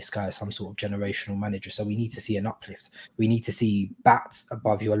hailing this guy as some sort of generational manager. So we need to see an uplift. We need to see bats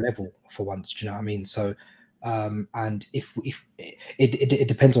above your level for once. Do you know what I mean? So And if it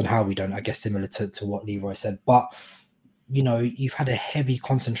depends on how we don't, I guess, similar to what Leroy said. But you know, you've had a heavy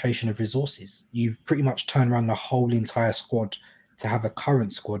concentration of resources. You've pretty much turned around the whole entire squad to have a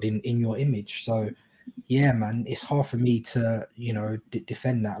current squad in your image. So yeah, man, it's hard for me to, you know,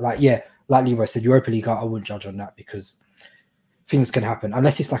 defend that. Like Leroy said, Europa League, I wouldn't judge on that because things can happen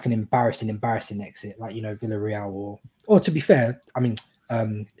unless it's like an embarrassing exit, like, you know, Villarreal or to be fair, I mean,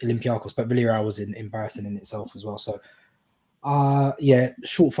 Olympiacos, but Villarreal was embarrassing in itself as well. So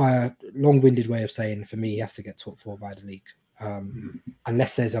short fire, long-winded way of saying, for me, he has to get top 4 via the league.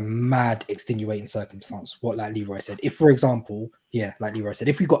 Unless there's a mad extenuating circumstance, what like Leroy said. If, for example, like Leroy said,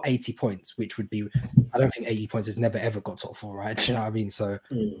 if we got 80 points, which would be, I don't think 80 points has never ever got top 4, right? Do you know what I mean? So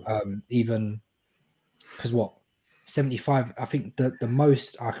even because 75, I think the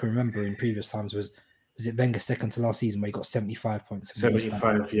most I can remember in previous times was it Wenger second to last season where he got 75 points?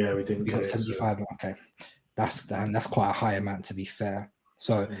 75, yeah, we got 75. So. Okay, that's quite a high amount, to be fair.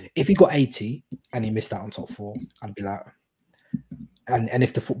 So if he got 80 and he missed out on top 4, I'd be like, and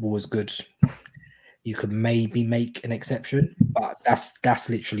if the football was good, you could maybe make an exception, but that's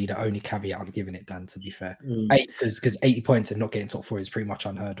literally the only caveat I'm giving it, Dan, to be fair. Because 80 points and not getting top 4 is pretty much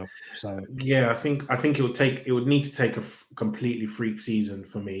unheard of. So yeah, I think it would need to take a completely freak season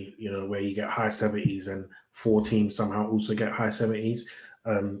for me, you know, where you get high 70s and 4 teams somehow also get high 70s.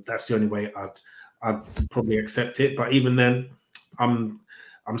 That's the only way I'd probably accept it. But even then, I'm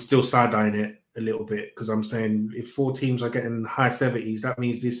still side-eyeing it a little bit because I'm saying if 4 teams are getting high 70s, that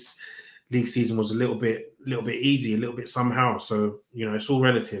means this league season was a little bit easy, a little bit somehow. So, you know, it's all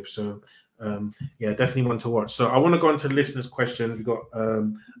relative. So, definitely one to watch. So I want to go on to the listeners' questions. We've got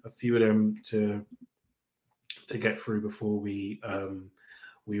a few of them to get through before we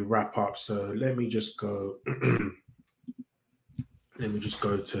wrap up. So let me just go. Let me just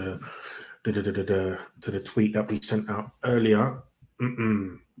go to the tweet that we sent out earlier.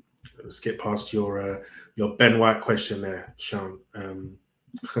 Let's get past your Ben White question there, Sean.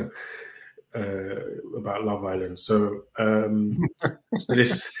 About Love Island. So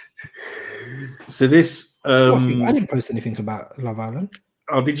this I didn't post anything about Love Island.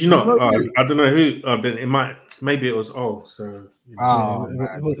 Oh, did you not? I don't know who. It might. Maybe it was. So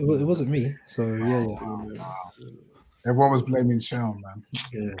it wasn't me. So everyone was blaming Sean, man.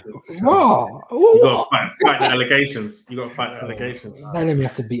 Yeah. Wow. You got to fight the allegations. Don't let me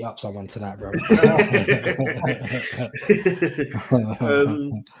have to beat up someone tonight, bro.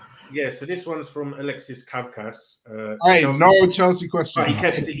 So this one's from Alexis Kavkas. No Chelsea question.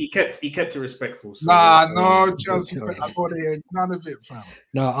 He kept it respectful. So, no Chelsea. I got it. None of it, fam.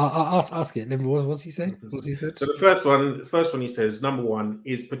 No, I'll ask it. What's he saying? What's he said? So the first one he says, number 1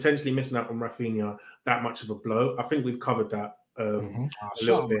 is potentially missing out on Rafinha that much of a blow. I think we've covered that a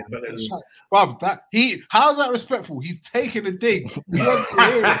little bit. But then, how's that respectful? He's taking a dig. He wants to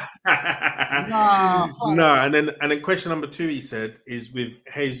hear it. And then question number 2 he said is, with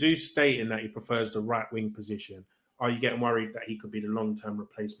Jesus stating that he prefers the right wing position, are you getting worried that he could be the long-term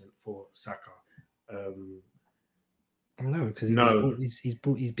replacement for Saka? No, because he's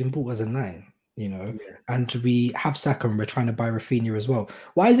been bought as a 9. You know, and we have Saka and we're trying to buy Rafinha as well.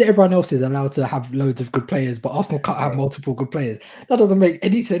 Why is it everyone else is allowed to have loads of good players, but Arsenal can't have multiple good players? That doesn't make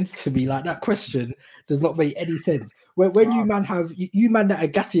any sense to me. Like, that question does not make any sense. When you man that are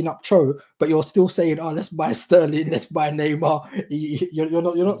gassing up Cho, but you're still saying, "Oh, let's buy Sterling, let's buy Neymar."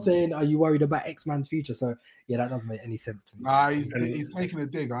 You're not saying, "Are you worried about X man's future?" So yeah, that doesn't make any sense to me. He's taking a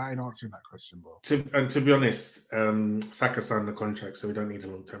dig. I ain't answering that question, bro. To be honest, Saka signed the contract, so we don't need a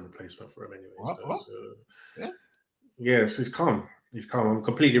long-term replacement for him anyway. So he's calm. I'm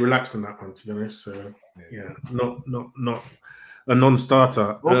completely relaxed on that one, to be honest. So not a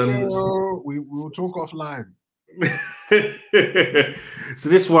non-starter. Okay, we will talk offline. So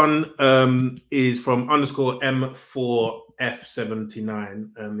this one is from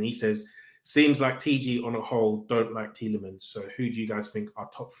 _M4F79. He says, seems like TG on a whole don't like Tielemans. So who do you guys think our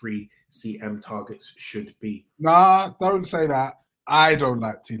top 3 CM targets should be? Nah, don't say that. I don't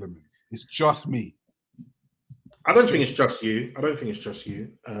like Tielemans. It's just me. I don't think it's just you. I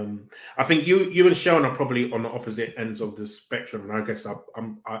think you and Sean are probably on the opposite ends of the spectrum, and I guess I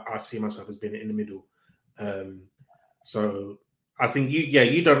see myself as being in the middle. So I think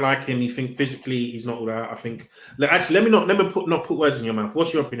you don't like him. You think physically he's not all that. I think actually let me not put words in your mouth.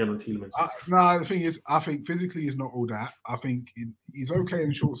 What's your opinion on Tielemans? The thing is, I think physically he's not all that. I think he's okay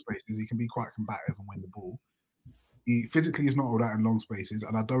in short spaces. He can be quite combative and win the ball. He physically is not all that in long spaces,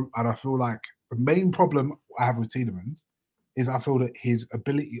 and I feel like the main problem I have with Tielemans is I feel that his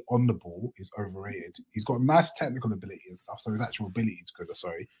ability on the ball is overrated. He's got nice technical ability and stuff, so his actual ability is good.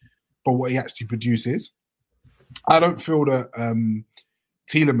 But what he actually produces I don't feel that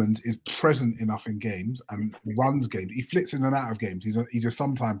Tielemans is present enough in games and runs games. He flits in and out of games. He's a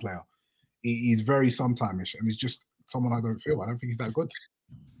sometime player. He's very sometime-ish, and he's just someone I don't feel. I don't think he's that good.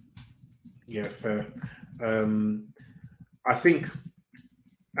 Yeah, fair. I think,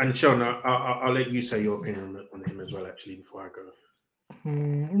 and Sean, I'll let you say your opinion on him as well, actually, before I go.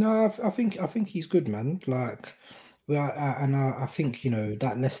 No, I think he's good, man. Like, I think, you know,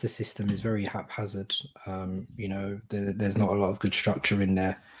 that Leicester system is very haphazard. You know, there's not a lot of good structure in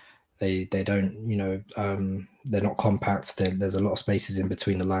there. They don't, you know, they're not compact. There's a lot of spaces in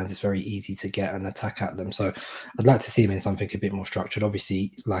between the lines. It's very easy to get an attack at them. So I'd like to see him in something a bit more structured.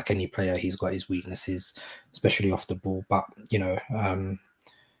 Obviously, like any player, he's got his weaknesses, especially off the ball. But, you know,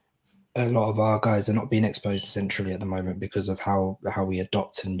 a lot of our guys are not being exposed centrally at the moment because of how we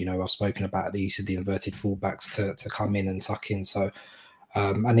adopt. And, you know, I've spoken about the use of the inverted fullbacks to come in and tuck in. So,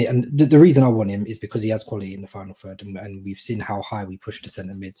 the reason I want him is because he has quality in the final third, and we've seen how high we push the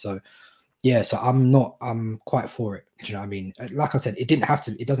centre mid. So, yeah, so I'm quite for it. Do you know what I mean? Like I said, it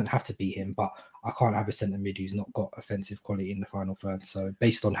doesn't have to be him, but I can't have a centre mid who's not got offensive quality in the final third. So,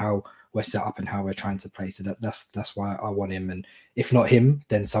 based on how we're set up and how we're trying to play, so that's why I want him. And if not him,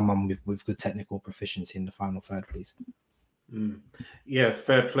 then someone with good technical proficiency in the final third, please. Yeah,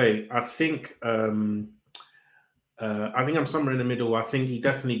 fair play. I think I'm somewhere in the middle. I think he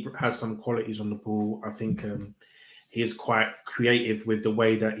definitely has some qualities on the ball. I think he is quite creative with the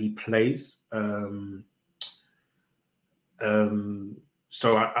way that he plays.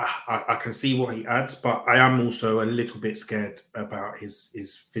 So I can see what he adds, but I am also a little bit scared about his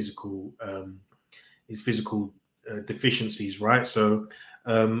physical deficiencies, right? So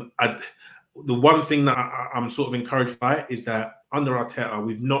the one thing that I'm sort of encouraged by is that under Arteta,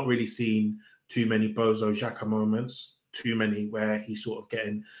 we've not really seen too many Bozo Xhaka moments, too many where he's sort of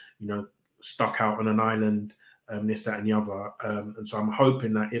getting, you know, stuck out on an island, this, that, and the other. And so I'm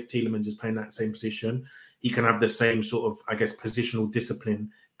hoping that if Tielemans is playing that same position, he can have the same sort of, I guess, positional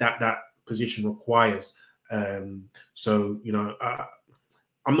discipline that position requires. So, you know,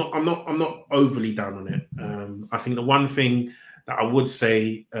 I'm not overly down on it. I think the one thing that I would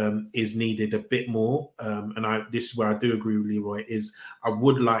say is needed a bit more, and this is where I do agree with Leroy, is I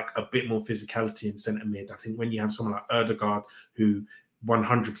would like a bit more physicality in centre mid. I think when you have someone like Ødegaard, who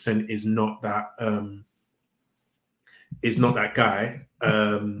 100% is not that guy,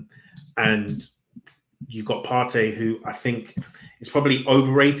 and you've got Partey, who I think is probably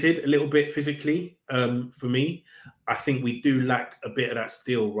overrated a little bit physically. For me, I think we do lack a bit of that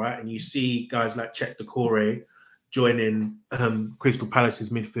still, right? And you see guys like Cheick Doucouré joining Crystal Palace's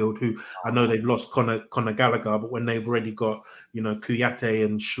midfield, who I know they've lost Conor Gallagher, but when they've already got, you know, Kouyaté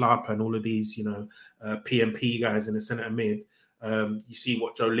and Schlapp and all of these, you know, PMP guys in the centre mid, you see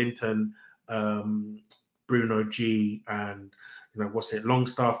what Joe Linton, Bruno G, and, you know,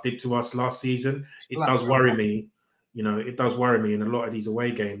 Longstaff did to us last season. It does worry me. You know, it does worry me in a lot of these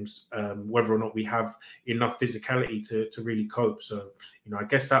away games, whether or not we have enough physicality to really cope. So, you know, I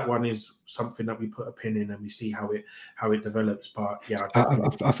guess that one is something that we put a pin in and we see how it develops. But yeah,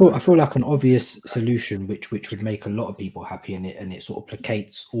 I feel like an obvious solution, which would make a lot of people happy, and it sort of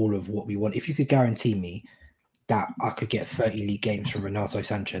placates all of what we want. If you could guarantee me that I could get 30 league games from Renato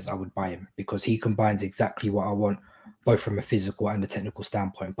Sanchez, I would buy him, because he combines exactly what I want, both from a physical and a technical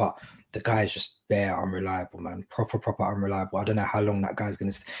standpoint. But the guy is just bare unreliable, man. Proper unreliable. I don't know how long that guy's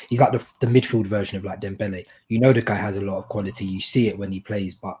going to... He's like the midfield version of like Dembele. You know, the guy has a lot of quality. You see it when he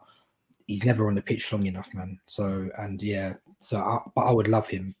plays, but he's never on the pitch long enough, man. So, and yeah, but I would love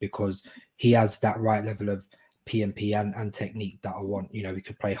him because he has that right level of PMP and technique that I want. You know, he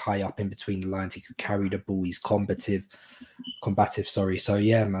could play high up in between the lines. He could carry the ball. He's combative. Sorry. So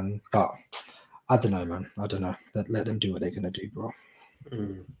yeah, man. But I don't know, man. I don't know. Let them do what they're gonna do, bro.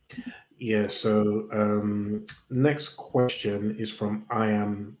 Yeah. So next question is from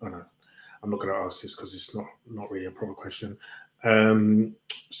I'm not gonna ask this because it's not really a proper question.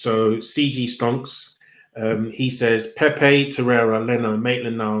 So CG Stonks. He says Pepe, Torreira, Leno,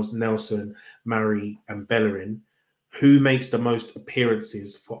 Maitland-Niles, Nelson, Mari, and Bellerin. Who makes the most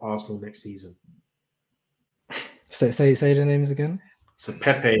appearances for Arsenal next season? Say the names again. So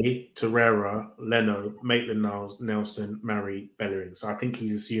Pepe, Torreira, Leno, Maitland-Niles, Nelson, Mari, Bellerin. So I think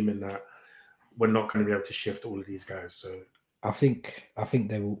he's assuming that we're not going to be able to shift all of these guys. So I think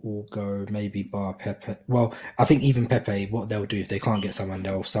they will all go, maybe bar Pepe. Well, I think even Pepe, what they'll do if they can't get someone,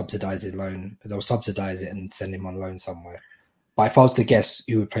 they'll subsidise his loan. They'll subsidise it and send him on loan somewhere. But if I was to guess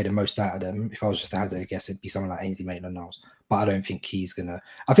who would play the most out of them, if I was just to hazard a guess, it'd be someone like Ainsley Maitland-Niles. But I don't think he's gonna.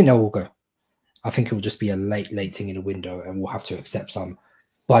 I think they'll all go. I think it will just be a late thing in the window, and we'll have to accept some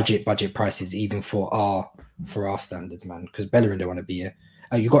budget prices even for our standards, man. Because Bellerin don't want to be here.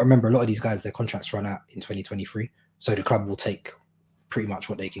 You got to remember, a lot of these guys, their contracts run out in 2023, so the club will take pretty much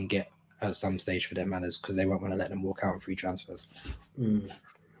what they can get at some stage for their manners, because they won't want to let them walk out on free transfers.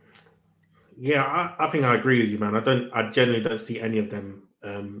 Yeah, I think I agree with you, man. I generally don't see any of them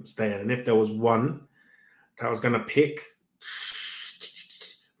staying. And if there was one that I was going to pick,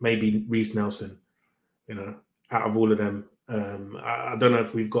 maybe Reece Nelson. You know, out of all of them, I don't know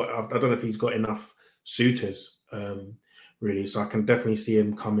if he's got enough suitors, really. So I can definitely see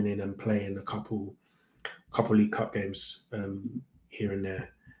him coming in and playing a couple League Cup games here and there.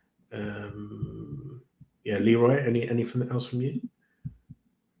 Yeah, Leroy, anything else from you?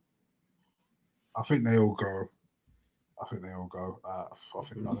 I think they all go. I think they'll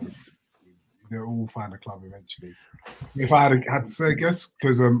all find a club eventually. If I had to say a guess,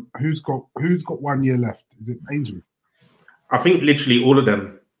 because who's got 1 year left? Is it Angel? I think literally all of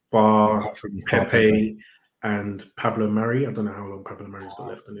them, bar Pepe and Pablo Mari. I don't know how long Pablo Mari's got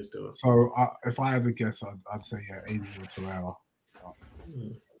left on his deal. So if I had to guess, I'd say Angel or Torreira.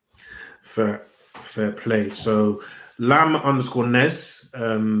 Fair play. So Lam_Nez,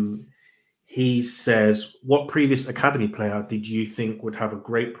 he says, what previous academy player did you think would have a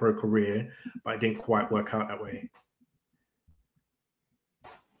great pro career, but it didn't quite work out that way?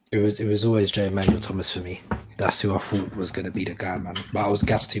 It was always J. Emmanuel Thomas for me. That's who I thought was going to be the guy, man. But I was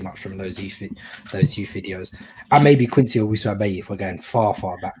gassed too much from those youth videos. And maybe Quincy Owusu-Ameyi if we're going far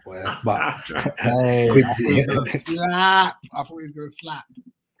back. But Quincy. Slap. I thought he was going to slap.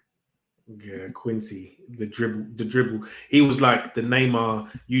 Yeah, Quincy, the dribble. He was like the Neymar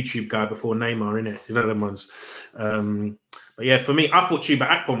YouTube guy before Neymar, innit? You know them ones. But yeah, for me, I thought Chuba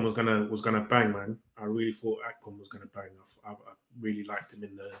Akpom was gonna bang, man. I really thought Akpom was gonna bang. I really liked him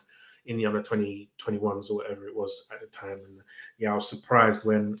in the under 21s or whatever it was at the time. And yeah, I was surprised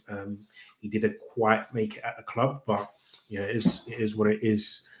when he didn't quite make it at the club. But yeah, it is what it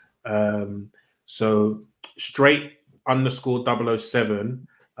is. So straight _007.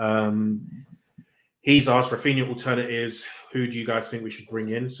 He's asked Rafinha alternatives. Who do you guys think we should bring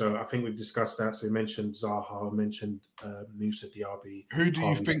in? So I think we've discussed that. So we mentioned Zaha, mentioned Moussa Diaby. Who do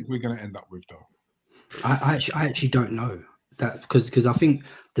you think we're going to end up with, though? I actually don't know that, because I think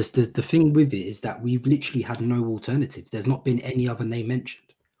the thing with it is that we've literally had no alternatives. There's not been any other name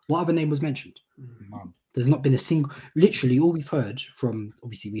mentioned. What other name was mentioned? None. There's not been a single. Literally, all we've heard from,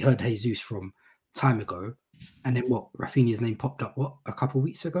 obviously, we heard Jesus from time ago. And then what? Rafinha's name popped up, a couple of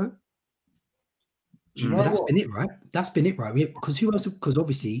weeks ago? That's been it, right? That's been it, right? Because who else? Because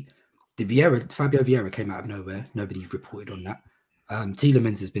obviously, Fabio Vieira came out of nowhere. Nobody's reported on that.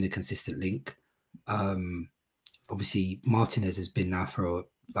 Tielemans has been a consistent link. Obviously, Martinez has been now for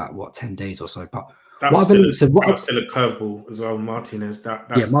 10 days or so. But that was still a curveball as well, Martinez.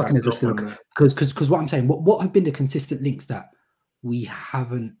 Martinez was still because what I'm saying, what have been the consistent links that we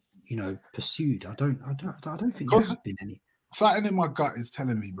haven't, pursued? I don't think there have been any. Something in my gut is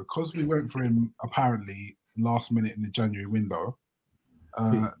telling me, because we went for him apparently last minute in the January window,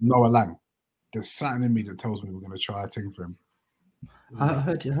 Noah Lang. There's something in me that tells me we're going to try a thing for him. I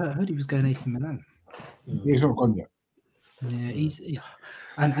heard he was going AC Milan. He's not gone yet. Yeah,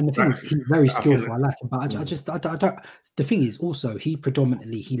 and the thing is, he's very skillful. I like him, but I don't. The thing is also, he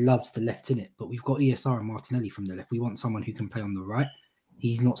loves the left in it, but we've got ESR and Martinelli from the left. We want someone who can play on the right.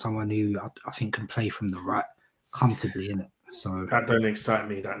 He's not someone who I think can play from the right comfortably in it. So that don't excite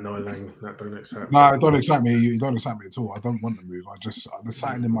me. That Noah Lang, that don't excite me. No, it don't excite me. You don't excite me at all. I don't want the move. There's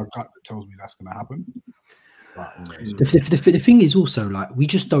something in my gut that tells me that's going to happen. The thing is also, like, we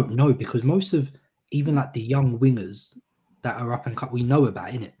just don't know, because most of even like the young wingers that are up and cut, we know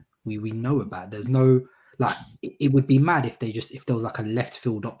about, innit? We know about. There's no, like, it would be mad if there was like a left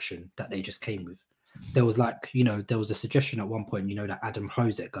field option that they just came with. There was like, there was a suggestion at one point, that Adam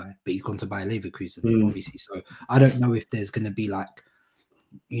Hlozek guy, but he's gone to Bayer Leverkusen, obviously. So I don't know if there's going to be like,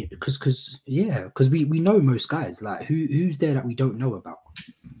 because we know most guys. Like, who's there that we don't know about?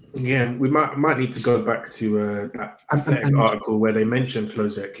 Yeah, we might need to go back to that article where they mentioned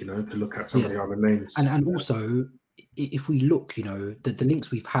Hlozek, to look at some of the other names. And also, if we look, the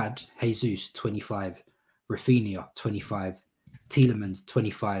links we've had: Jesus 25, Rafinha 25, Tielemans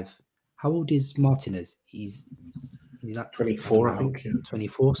 25. How old is Martinez? He's like 24, I think. Yeah.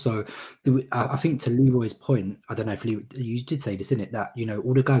 24. So I think, to Leroy's point, I don't know if you did say this, innit? That,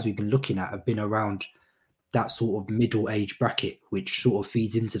 all the guys we've been looking at have been around that sort of middle age bracket, which sort of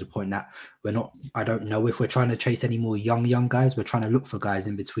feeds into the point that I don't know if we're trying to chase any more young guys. We're trying to look for guys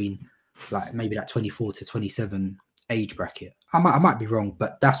in between, like maybe that 24 to 27 age bracket. I might be wrong,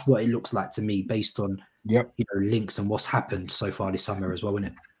 but that's what it looks like to me based on links and what's happened so far this summer as well, isn't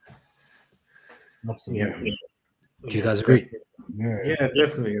it? Absolutely. Do you guys agree? Yeah,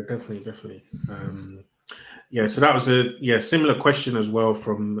 definitely. So that was a similar question as well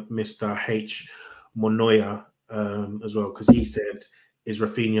from Mr. H. Monoya as well, because he said, is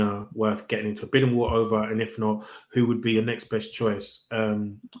Rafinha worth getting into a bidding war over? And if not, who would be your next best choice?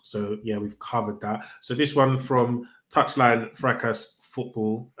 So we've covered that. So this one from Touchline Fracas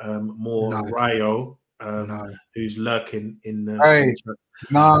Football, Rayo, who's lurking in the...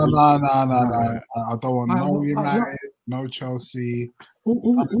 No. I don't want no United, no Chelsea.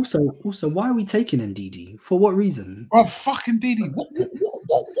 Also, why are we taking Ndidi? For what reason? Oh, fucking Ndidi. What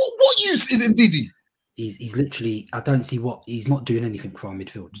use is Ndidi? He's literally, I don't see what, he's not doing anything for our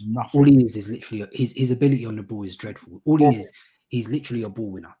midfield. Nothing. All he is literally, his ability on the ball is dreadful. All he is, he's literally a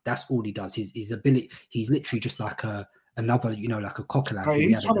ball winner. That's all he does. His ability, he's literally just like another, like a cockland. Hey,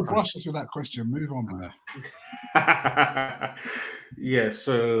 he's trying to brush us with that question. Move on, man.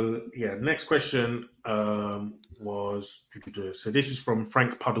 Next question was, so this is from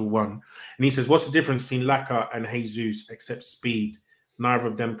Frank Puddle 1, and he says, what's the difference between Laka and Jesus except speed? Neither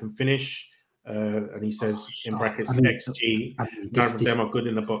of them can finish. And he says in brackets XG, neither of them are good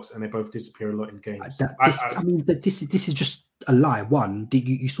in the box, and they both disappear a lot in games. This is just a lie. One,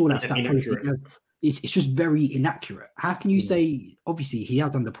 you saw that stat post. It's just very inaccurate. How can you say? Obviously, he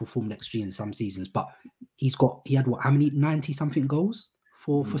has underperformed XG in some seasons, but he had what? How many 90-something goals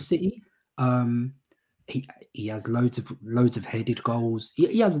for City? He has loads of headed goals.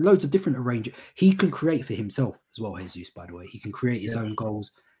 He has loads of different arrangements. He can create for himself as well. Jesus, by the way, he can create his own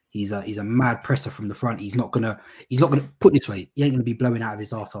goals. He's a mad presser from the front. He's not gonna put it this way. He ain't gonna be blowing out of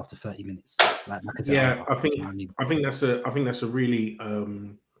his ass after 30 minutes. I think that's a really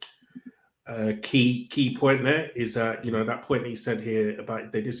key point there. Is that that point that he said here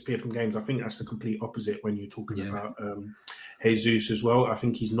about they disappear from games. I think that's the complete opposite when you're talking about Jesus as well. I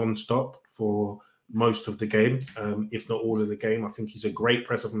think he's non-stop for most of the game, if not all of the game. I think he's a great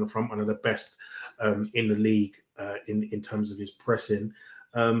presser from the front, one of the best in the league in terms of his pressing.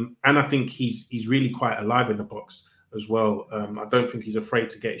 And I think he's really quite alive in the box as well. I don't think he's afraid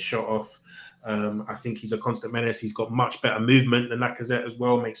to get his shot off. I think he's a constant menace. He's got much better movement than Lacazette as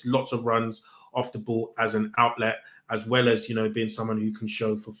well, makes lots of runs off the ball as an outlet, as well as, being someone who can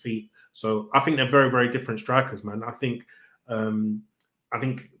show for feet. So I think they're very, very different strikers, man. I think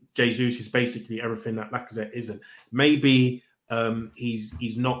Jesus is basically everything that Lacazette isn't. Maybe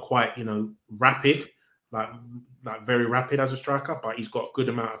he's not quite, rapid, like very rapid as a striker, but he's got a good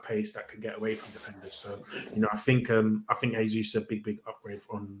amount of pace that can get away from defenders. So, I think Jesus is a big upgrade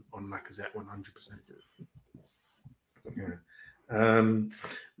on Lacazette, 100%. Yeah.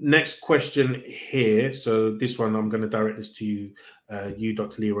 Next question here. So this one, I'm going to direct this to you,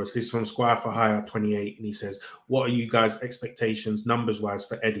 Dr. Leroy. So this is from Squire for Hire 28, and he says, "What are you guys' expectations numbers-wise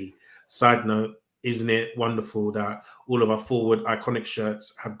for Eddie? Side note: isn't it wonderful that all of our forward iconic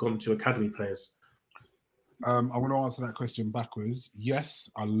shirts have gone to academy players?" I want to answer that question backwards. Yes,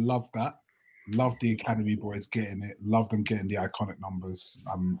 I love that. Love the academy boys getting it. Love them getting the iconic numbers.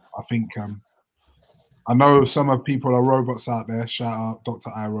 I think I know some of people are robots out there. Shout out Dr.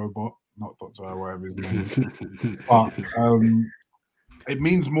 iRobot, not Dr. I, whatever his name is. But it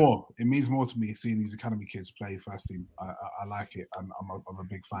means more. It means more to me seeing these academy kids play first team. I like it, and I'm a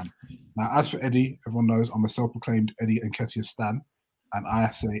big fan. Now, as for Eddie, everyone knows I'm a self-proclaimed Eddie Nketiah stan. And I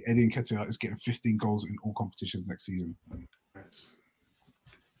say Eddie Nketiah is getting 15 goals in all competitions next season.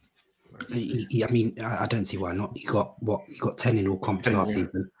 I don't see why not. He got 10 in all comps last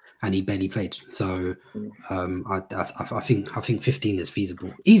season, and he barely played. So I think 15 is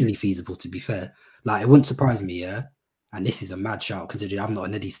feasible, easily feasible. To be fair, like it wouldn't surprise me. Yeah, and this is a mad shout considering I'm not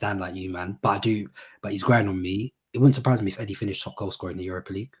an Eddie stan like you, man. But I do. But he's growing on me. It wouldn't surprise me if Eddie finished top goal scorer in the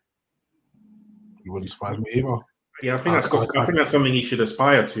Europa League. It wouldn't surprise me either. Yeah, I think that's something he should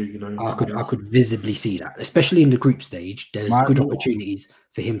aspire to. I could visibly see that, especially in the group stage. There's good opportunities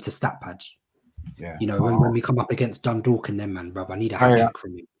for him to stat pad. Yeah, when we come up against Dundalk and them, man, bro, I need a hat trick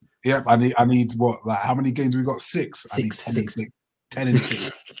from him. Yep, I need what? Like how many games we got? Six. 10 in 6.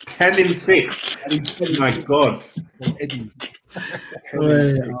 10 in 6. Oh my God. I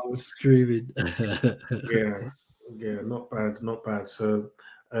was screaming. Yeah, not bad. So.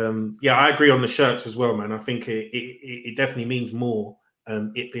 I agree on the shirts as well, man. I think it definitely means more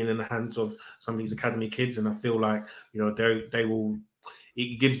it being in the hands of some of these academy kids, and I feel like they will.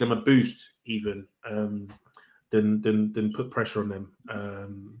 It gives them a boost even than put pressure on them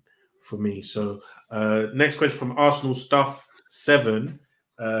for me. So next question from Arsenal Stuff 7.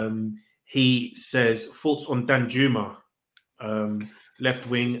 He says thoughts on Danjuma, left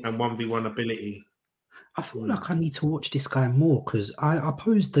wing and 1v1 ability. I feel like I need to watch this guy more because I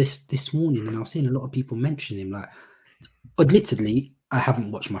posed this morning and I was seeing a lot of people mention him. Like, admittedly, I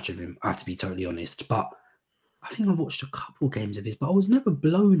haven't watched much of him. I have to be totally honest, but I think I've watched a couple games of his, but I was never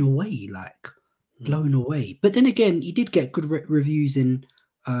blown away. But then again, he did get good reviews in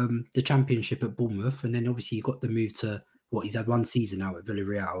the Championship at Bournemouth, and then obviously he got the move to he's had one season now at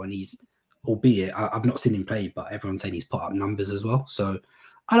Villarreal, and he's, albeit I've not seen him play, but everyone's saying he's put up numbers as well. So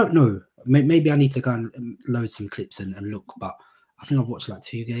I don't know. Maybe I need to go and load some clips and look, but I think I've watched like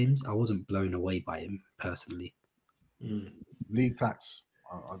 2 games. I wasn't blown away by him personally. League tax.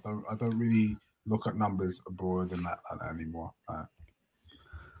 I don't really look at numbers abroad and that anymore.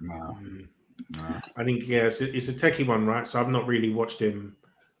 No. I think it's a techie one, right? So I've not really watched him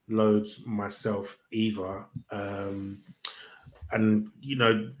loads myself either. And you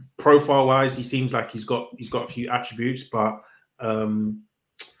know, profile wise, he seems like he's got a few attributes, but I'm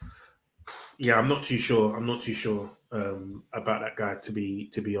not too sure. About that guy, to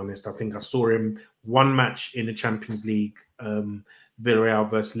be honest. I think I saw him one match in the Champions League, Villarreal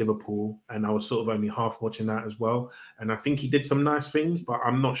versus Liverpool, and I was sort of only half watching that as well. And I think he did some nice things, but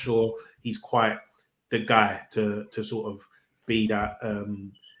I'm not sure he's quite the guy to sort of be that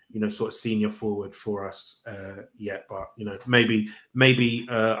sort of senior forward for us yet. But maybe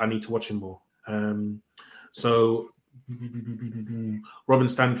I need to watch him more. So Robin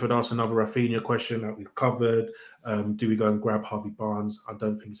Stanford asked another Rafinha question that we've covered. Do we go and grab Harvey Barnes? I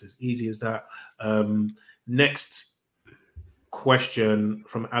don't think it's as easy as that. Next question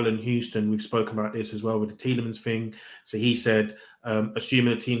from Alan Houston. We've spoken about this as well with the Tielemans thing. So he said,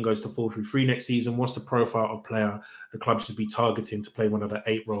 assuming the team goes to 4-3-3 next season, what's the profile of player the club should be targeting to play one of the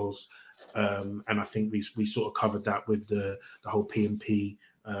 8 roles? And I think we sort of covered that with the whole P&P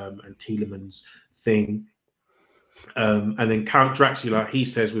and Tielemans thing. And then Count Draxula, he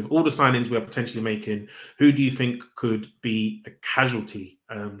says, with all the signings we are potentially making, who do you think could be a casualty?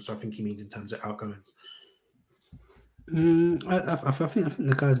 So I think he means in terms of outgoings. I think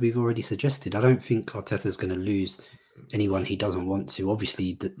the guys we've already suggested. I don't think Arteta's going to lose anyone he doesn't want to.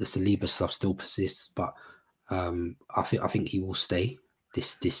 Obviously, the Saliba stuff still persists, but I think he will stay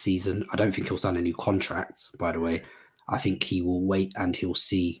this season. I don't think he'll sign a new contract, by the way. I think he will wait and he'll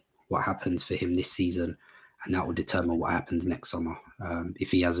see what happens for him this season, and that will determine what happens next summer.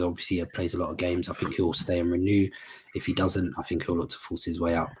 If he has plays a lot of games, I think he'll stay and renew. If he doesn't, I think he'll look to force his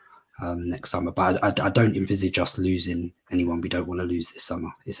way out next summer. But I don't envisage us losing anyone we don't want to lose this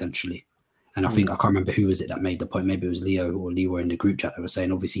summer, essentially. And I think, I can't remember who was it that made the point. Maybe it was Leo or Leroy in the group chat that was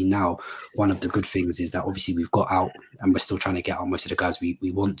saying, obviously now, one of the good things is that obviously we've got out and we're still trying to get out most of the guys we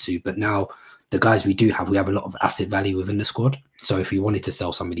want to. But now the guys we do have, we have a lot of asset value within the squad. So if we wanted to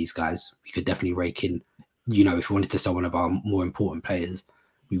sell some of these guys, we could definitely rake in, if we wanted to sell one of our more important players,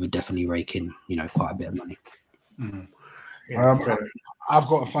 we would definitely rake in, quite a bit of money. I've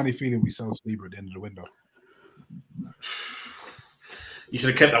got a funny feeling we sell Saliba at the end of the window. You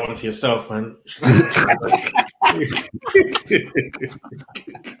should have kept that one to yourself, man. Let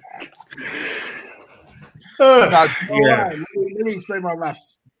me explain my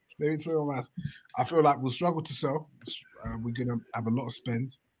maths. I feel like we'll struggle to sell. We're going to have a lot of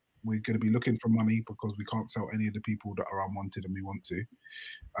spend. We're going to be looking for money because we can't sell any of the people that are unwanted and we want to.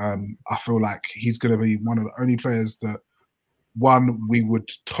 I feel like he's going to be one of the only players that, one, we would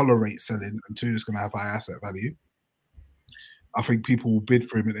tolerate selling, and 2, it's going to have high asset value. I think people will bid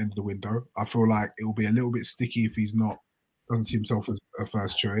for him at the end of the window. I feel like it will be a little bit sticky if he's doesn't see himself as a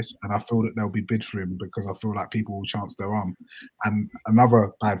first choice. And I feel that there'll be bid for him because I feel like people will chance their arm. And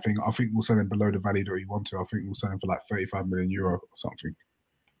another bad thing, I think we'll sell him below the value that we want to. I think we'll sell him for like 35 million euro or something.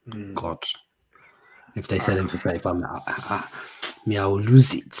 God. If they sell him for 35 million, I will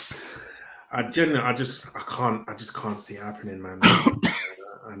lose it. I just can't see it happening, man.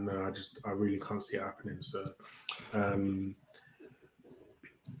 And I really can't see it happening. So, I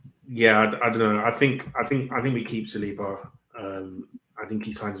don't know. I think we keep Saliba. I think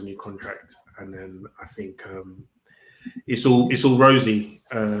he signs a new contract, and then I think it's all rosy,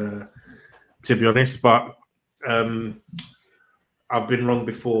 to be honest. But I've been wrong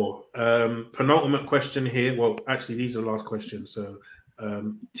before. Penultimate question here. Well, actually, these are the last questions. So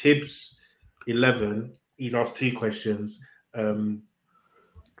Tibbs 11. He's asked 2 questions.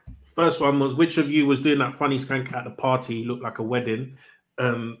 First one was, which of you was doing that funny skank at the party? Looked like a wedding.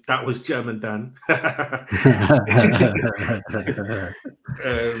 That was German Dan.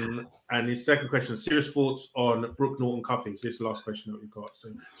 And his second question, serious thoughts on Brooke Norton-Cuffy. So this is the last question that we've got.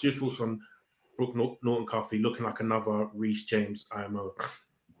 So serious thoughts on Brooke Norton-Cuffy looking like another Reece James IMO.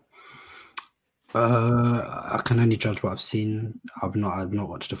 I can only judge what I've seen. I've not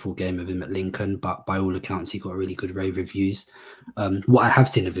watched a full game of him at Lincoln, but by all accounts, he got really good rave reviews. What I have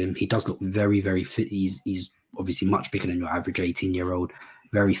seen of him, he does look very, very fit. He's obviously much bigger than your average 18-year-old.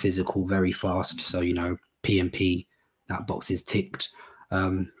 Very physical, very fast. So P&P, that box is ticked.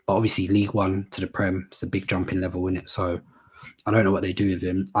 But obviously, League One to the Prem, it's a big jump in level in it. So I don't know what they do with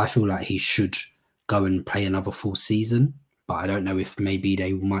him. I feel like he should go and play another full season. But I don't know if maybe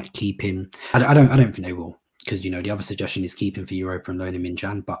they might keep him. I don't think they will, because the other suggestion is keep him for Europa and loan him in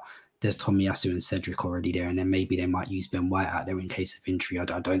Jan. But there's Tomiyasu and Cedric already there, and then maybe they might use Ben White out there in case of injury. I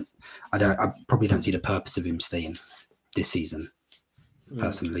probably don't see the purpose of him staying this season.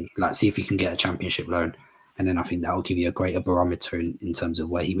 Personally, see if he can get a championship loan, and then I think that will give you a greater barometer in terms of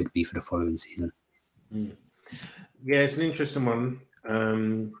where he would be for the following season. Yeah, it's an interesting one.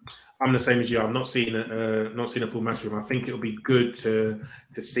 I'm the same as you. I've not seen a full match of him. I think it'll be good to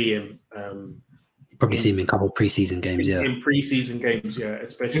see him. Probably see him in a couple of preseason games. In preseason games,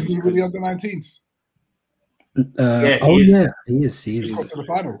 especially with the under-19s. He is. He got to the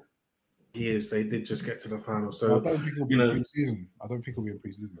final. He is. They did just get to the final. So I don't think he'll be in preseason. I don't think he'll be in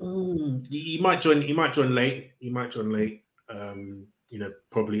preseason. He might join late.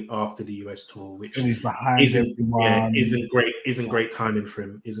 Probably after the US tour, which isn't great timing for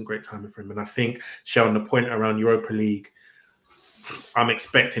him. And I think, Sheldon, the point around Europa League, I'm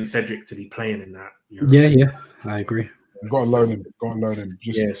expecting Cedric to be playing in that. Yeah, I agree. You've got to loan him.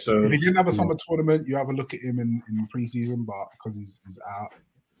 So if he didn't have a summer tournament, you have a look at him in preseason, but because he's out,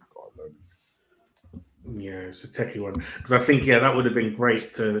 you've got to loan him. Yeah, it's a techie one, because I think that would have been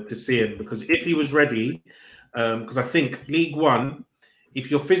great to see him, because if he was ready, because I think League One, if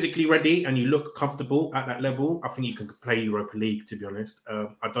you're physically ready and you look comfortable at that level, I think you can play Europa League, to be honest.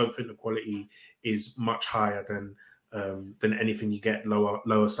 I don't think the quality is much higher than anything you get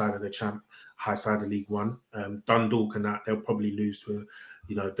lower side of the champ, high side of League One. Dundalk and that, they'll probably lose to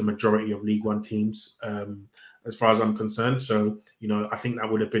the majority of League One teams, as far as I'm concerned. So, I think that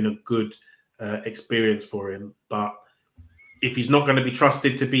would have been a good experience for him. But if he's not going to be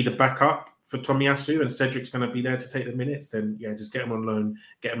trusted to be the backup for Tomiyasu and Cedric's going to be there to take the minutes, then just get him on loan,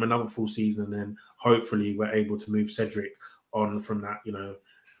 get him another full season, and hopefully we're able to move Cedric on from that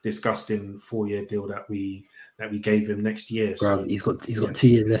disgusting 4-year deal that we gave him next year. Bro, he's got 2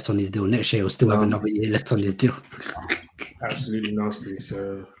 years left on his deal. Next year he'll still have another year left on his deal. Absolutely nasty.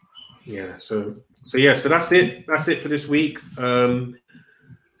 So that's it. That's it for this week.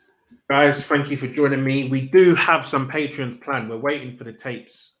 Guys, thank you for joining me. We do have some patrons planned. We're waiting for the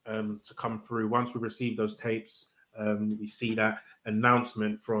tapes to come through. Once we receive those tapes, we see that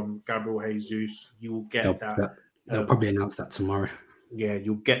announcement from Gabriel Jesus. You will get that. They'll probably announce that tomorrow. Yeah,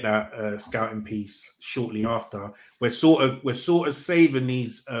 you'll get that scouting piece shortly after. We're sort of saving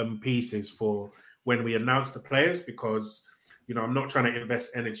these pieces for when we announce the players, because I'm not trying to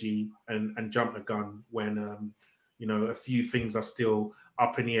invest energy and jump the gun when a few things are still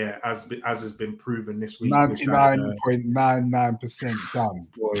up in the air, as has been proven this week. 99.99% done.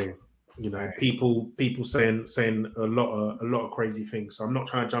 Boy, people saying a lot of crazy things. So I'm not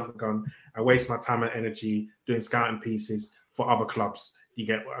trying to jump the gun. I waste my time and energy doing scouting pieces for other clubs. You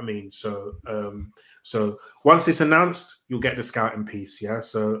get what I mean? So once it's announced, you'll get the scouting piece. Yeah.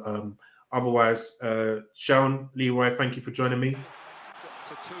 So otherwise, Sean, Leroy, thank you for joining me.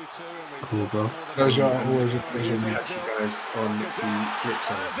 Cool, bro. Pleasure. Always a pleasure. Catch you guys on the flip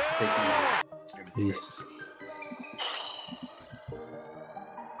side. Take it easy. Peace.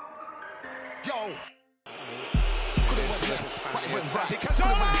 Yo. Could it went left, but it went right. Could it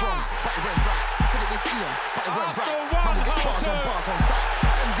went wrong, but it went right. Said it was Ian, but it went right. Man, we get bars on sight.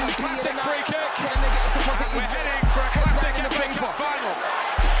 MVP in the night. Turn negative to positive. We're heading for a classic in the final.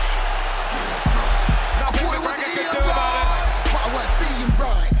 I thought it was Ian, but I weren't seeing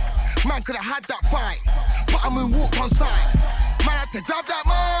right. Man could have had that fight, but I walked on sight. Man had to grab that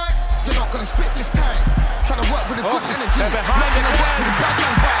mic. You're not gonna spit this time. Trying to work with a good energy. Man gonna work with a bad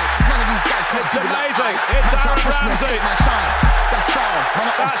man vibe. None of these guys can't do it like that. It's Aaron Ramsey. My shine. That's foul.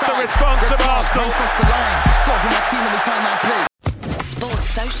 That's the response of Arsenal. Cross the line. Score for my team anytime I play. Sports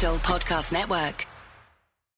Social Podcast Network.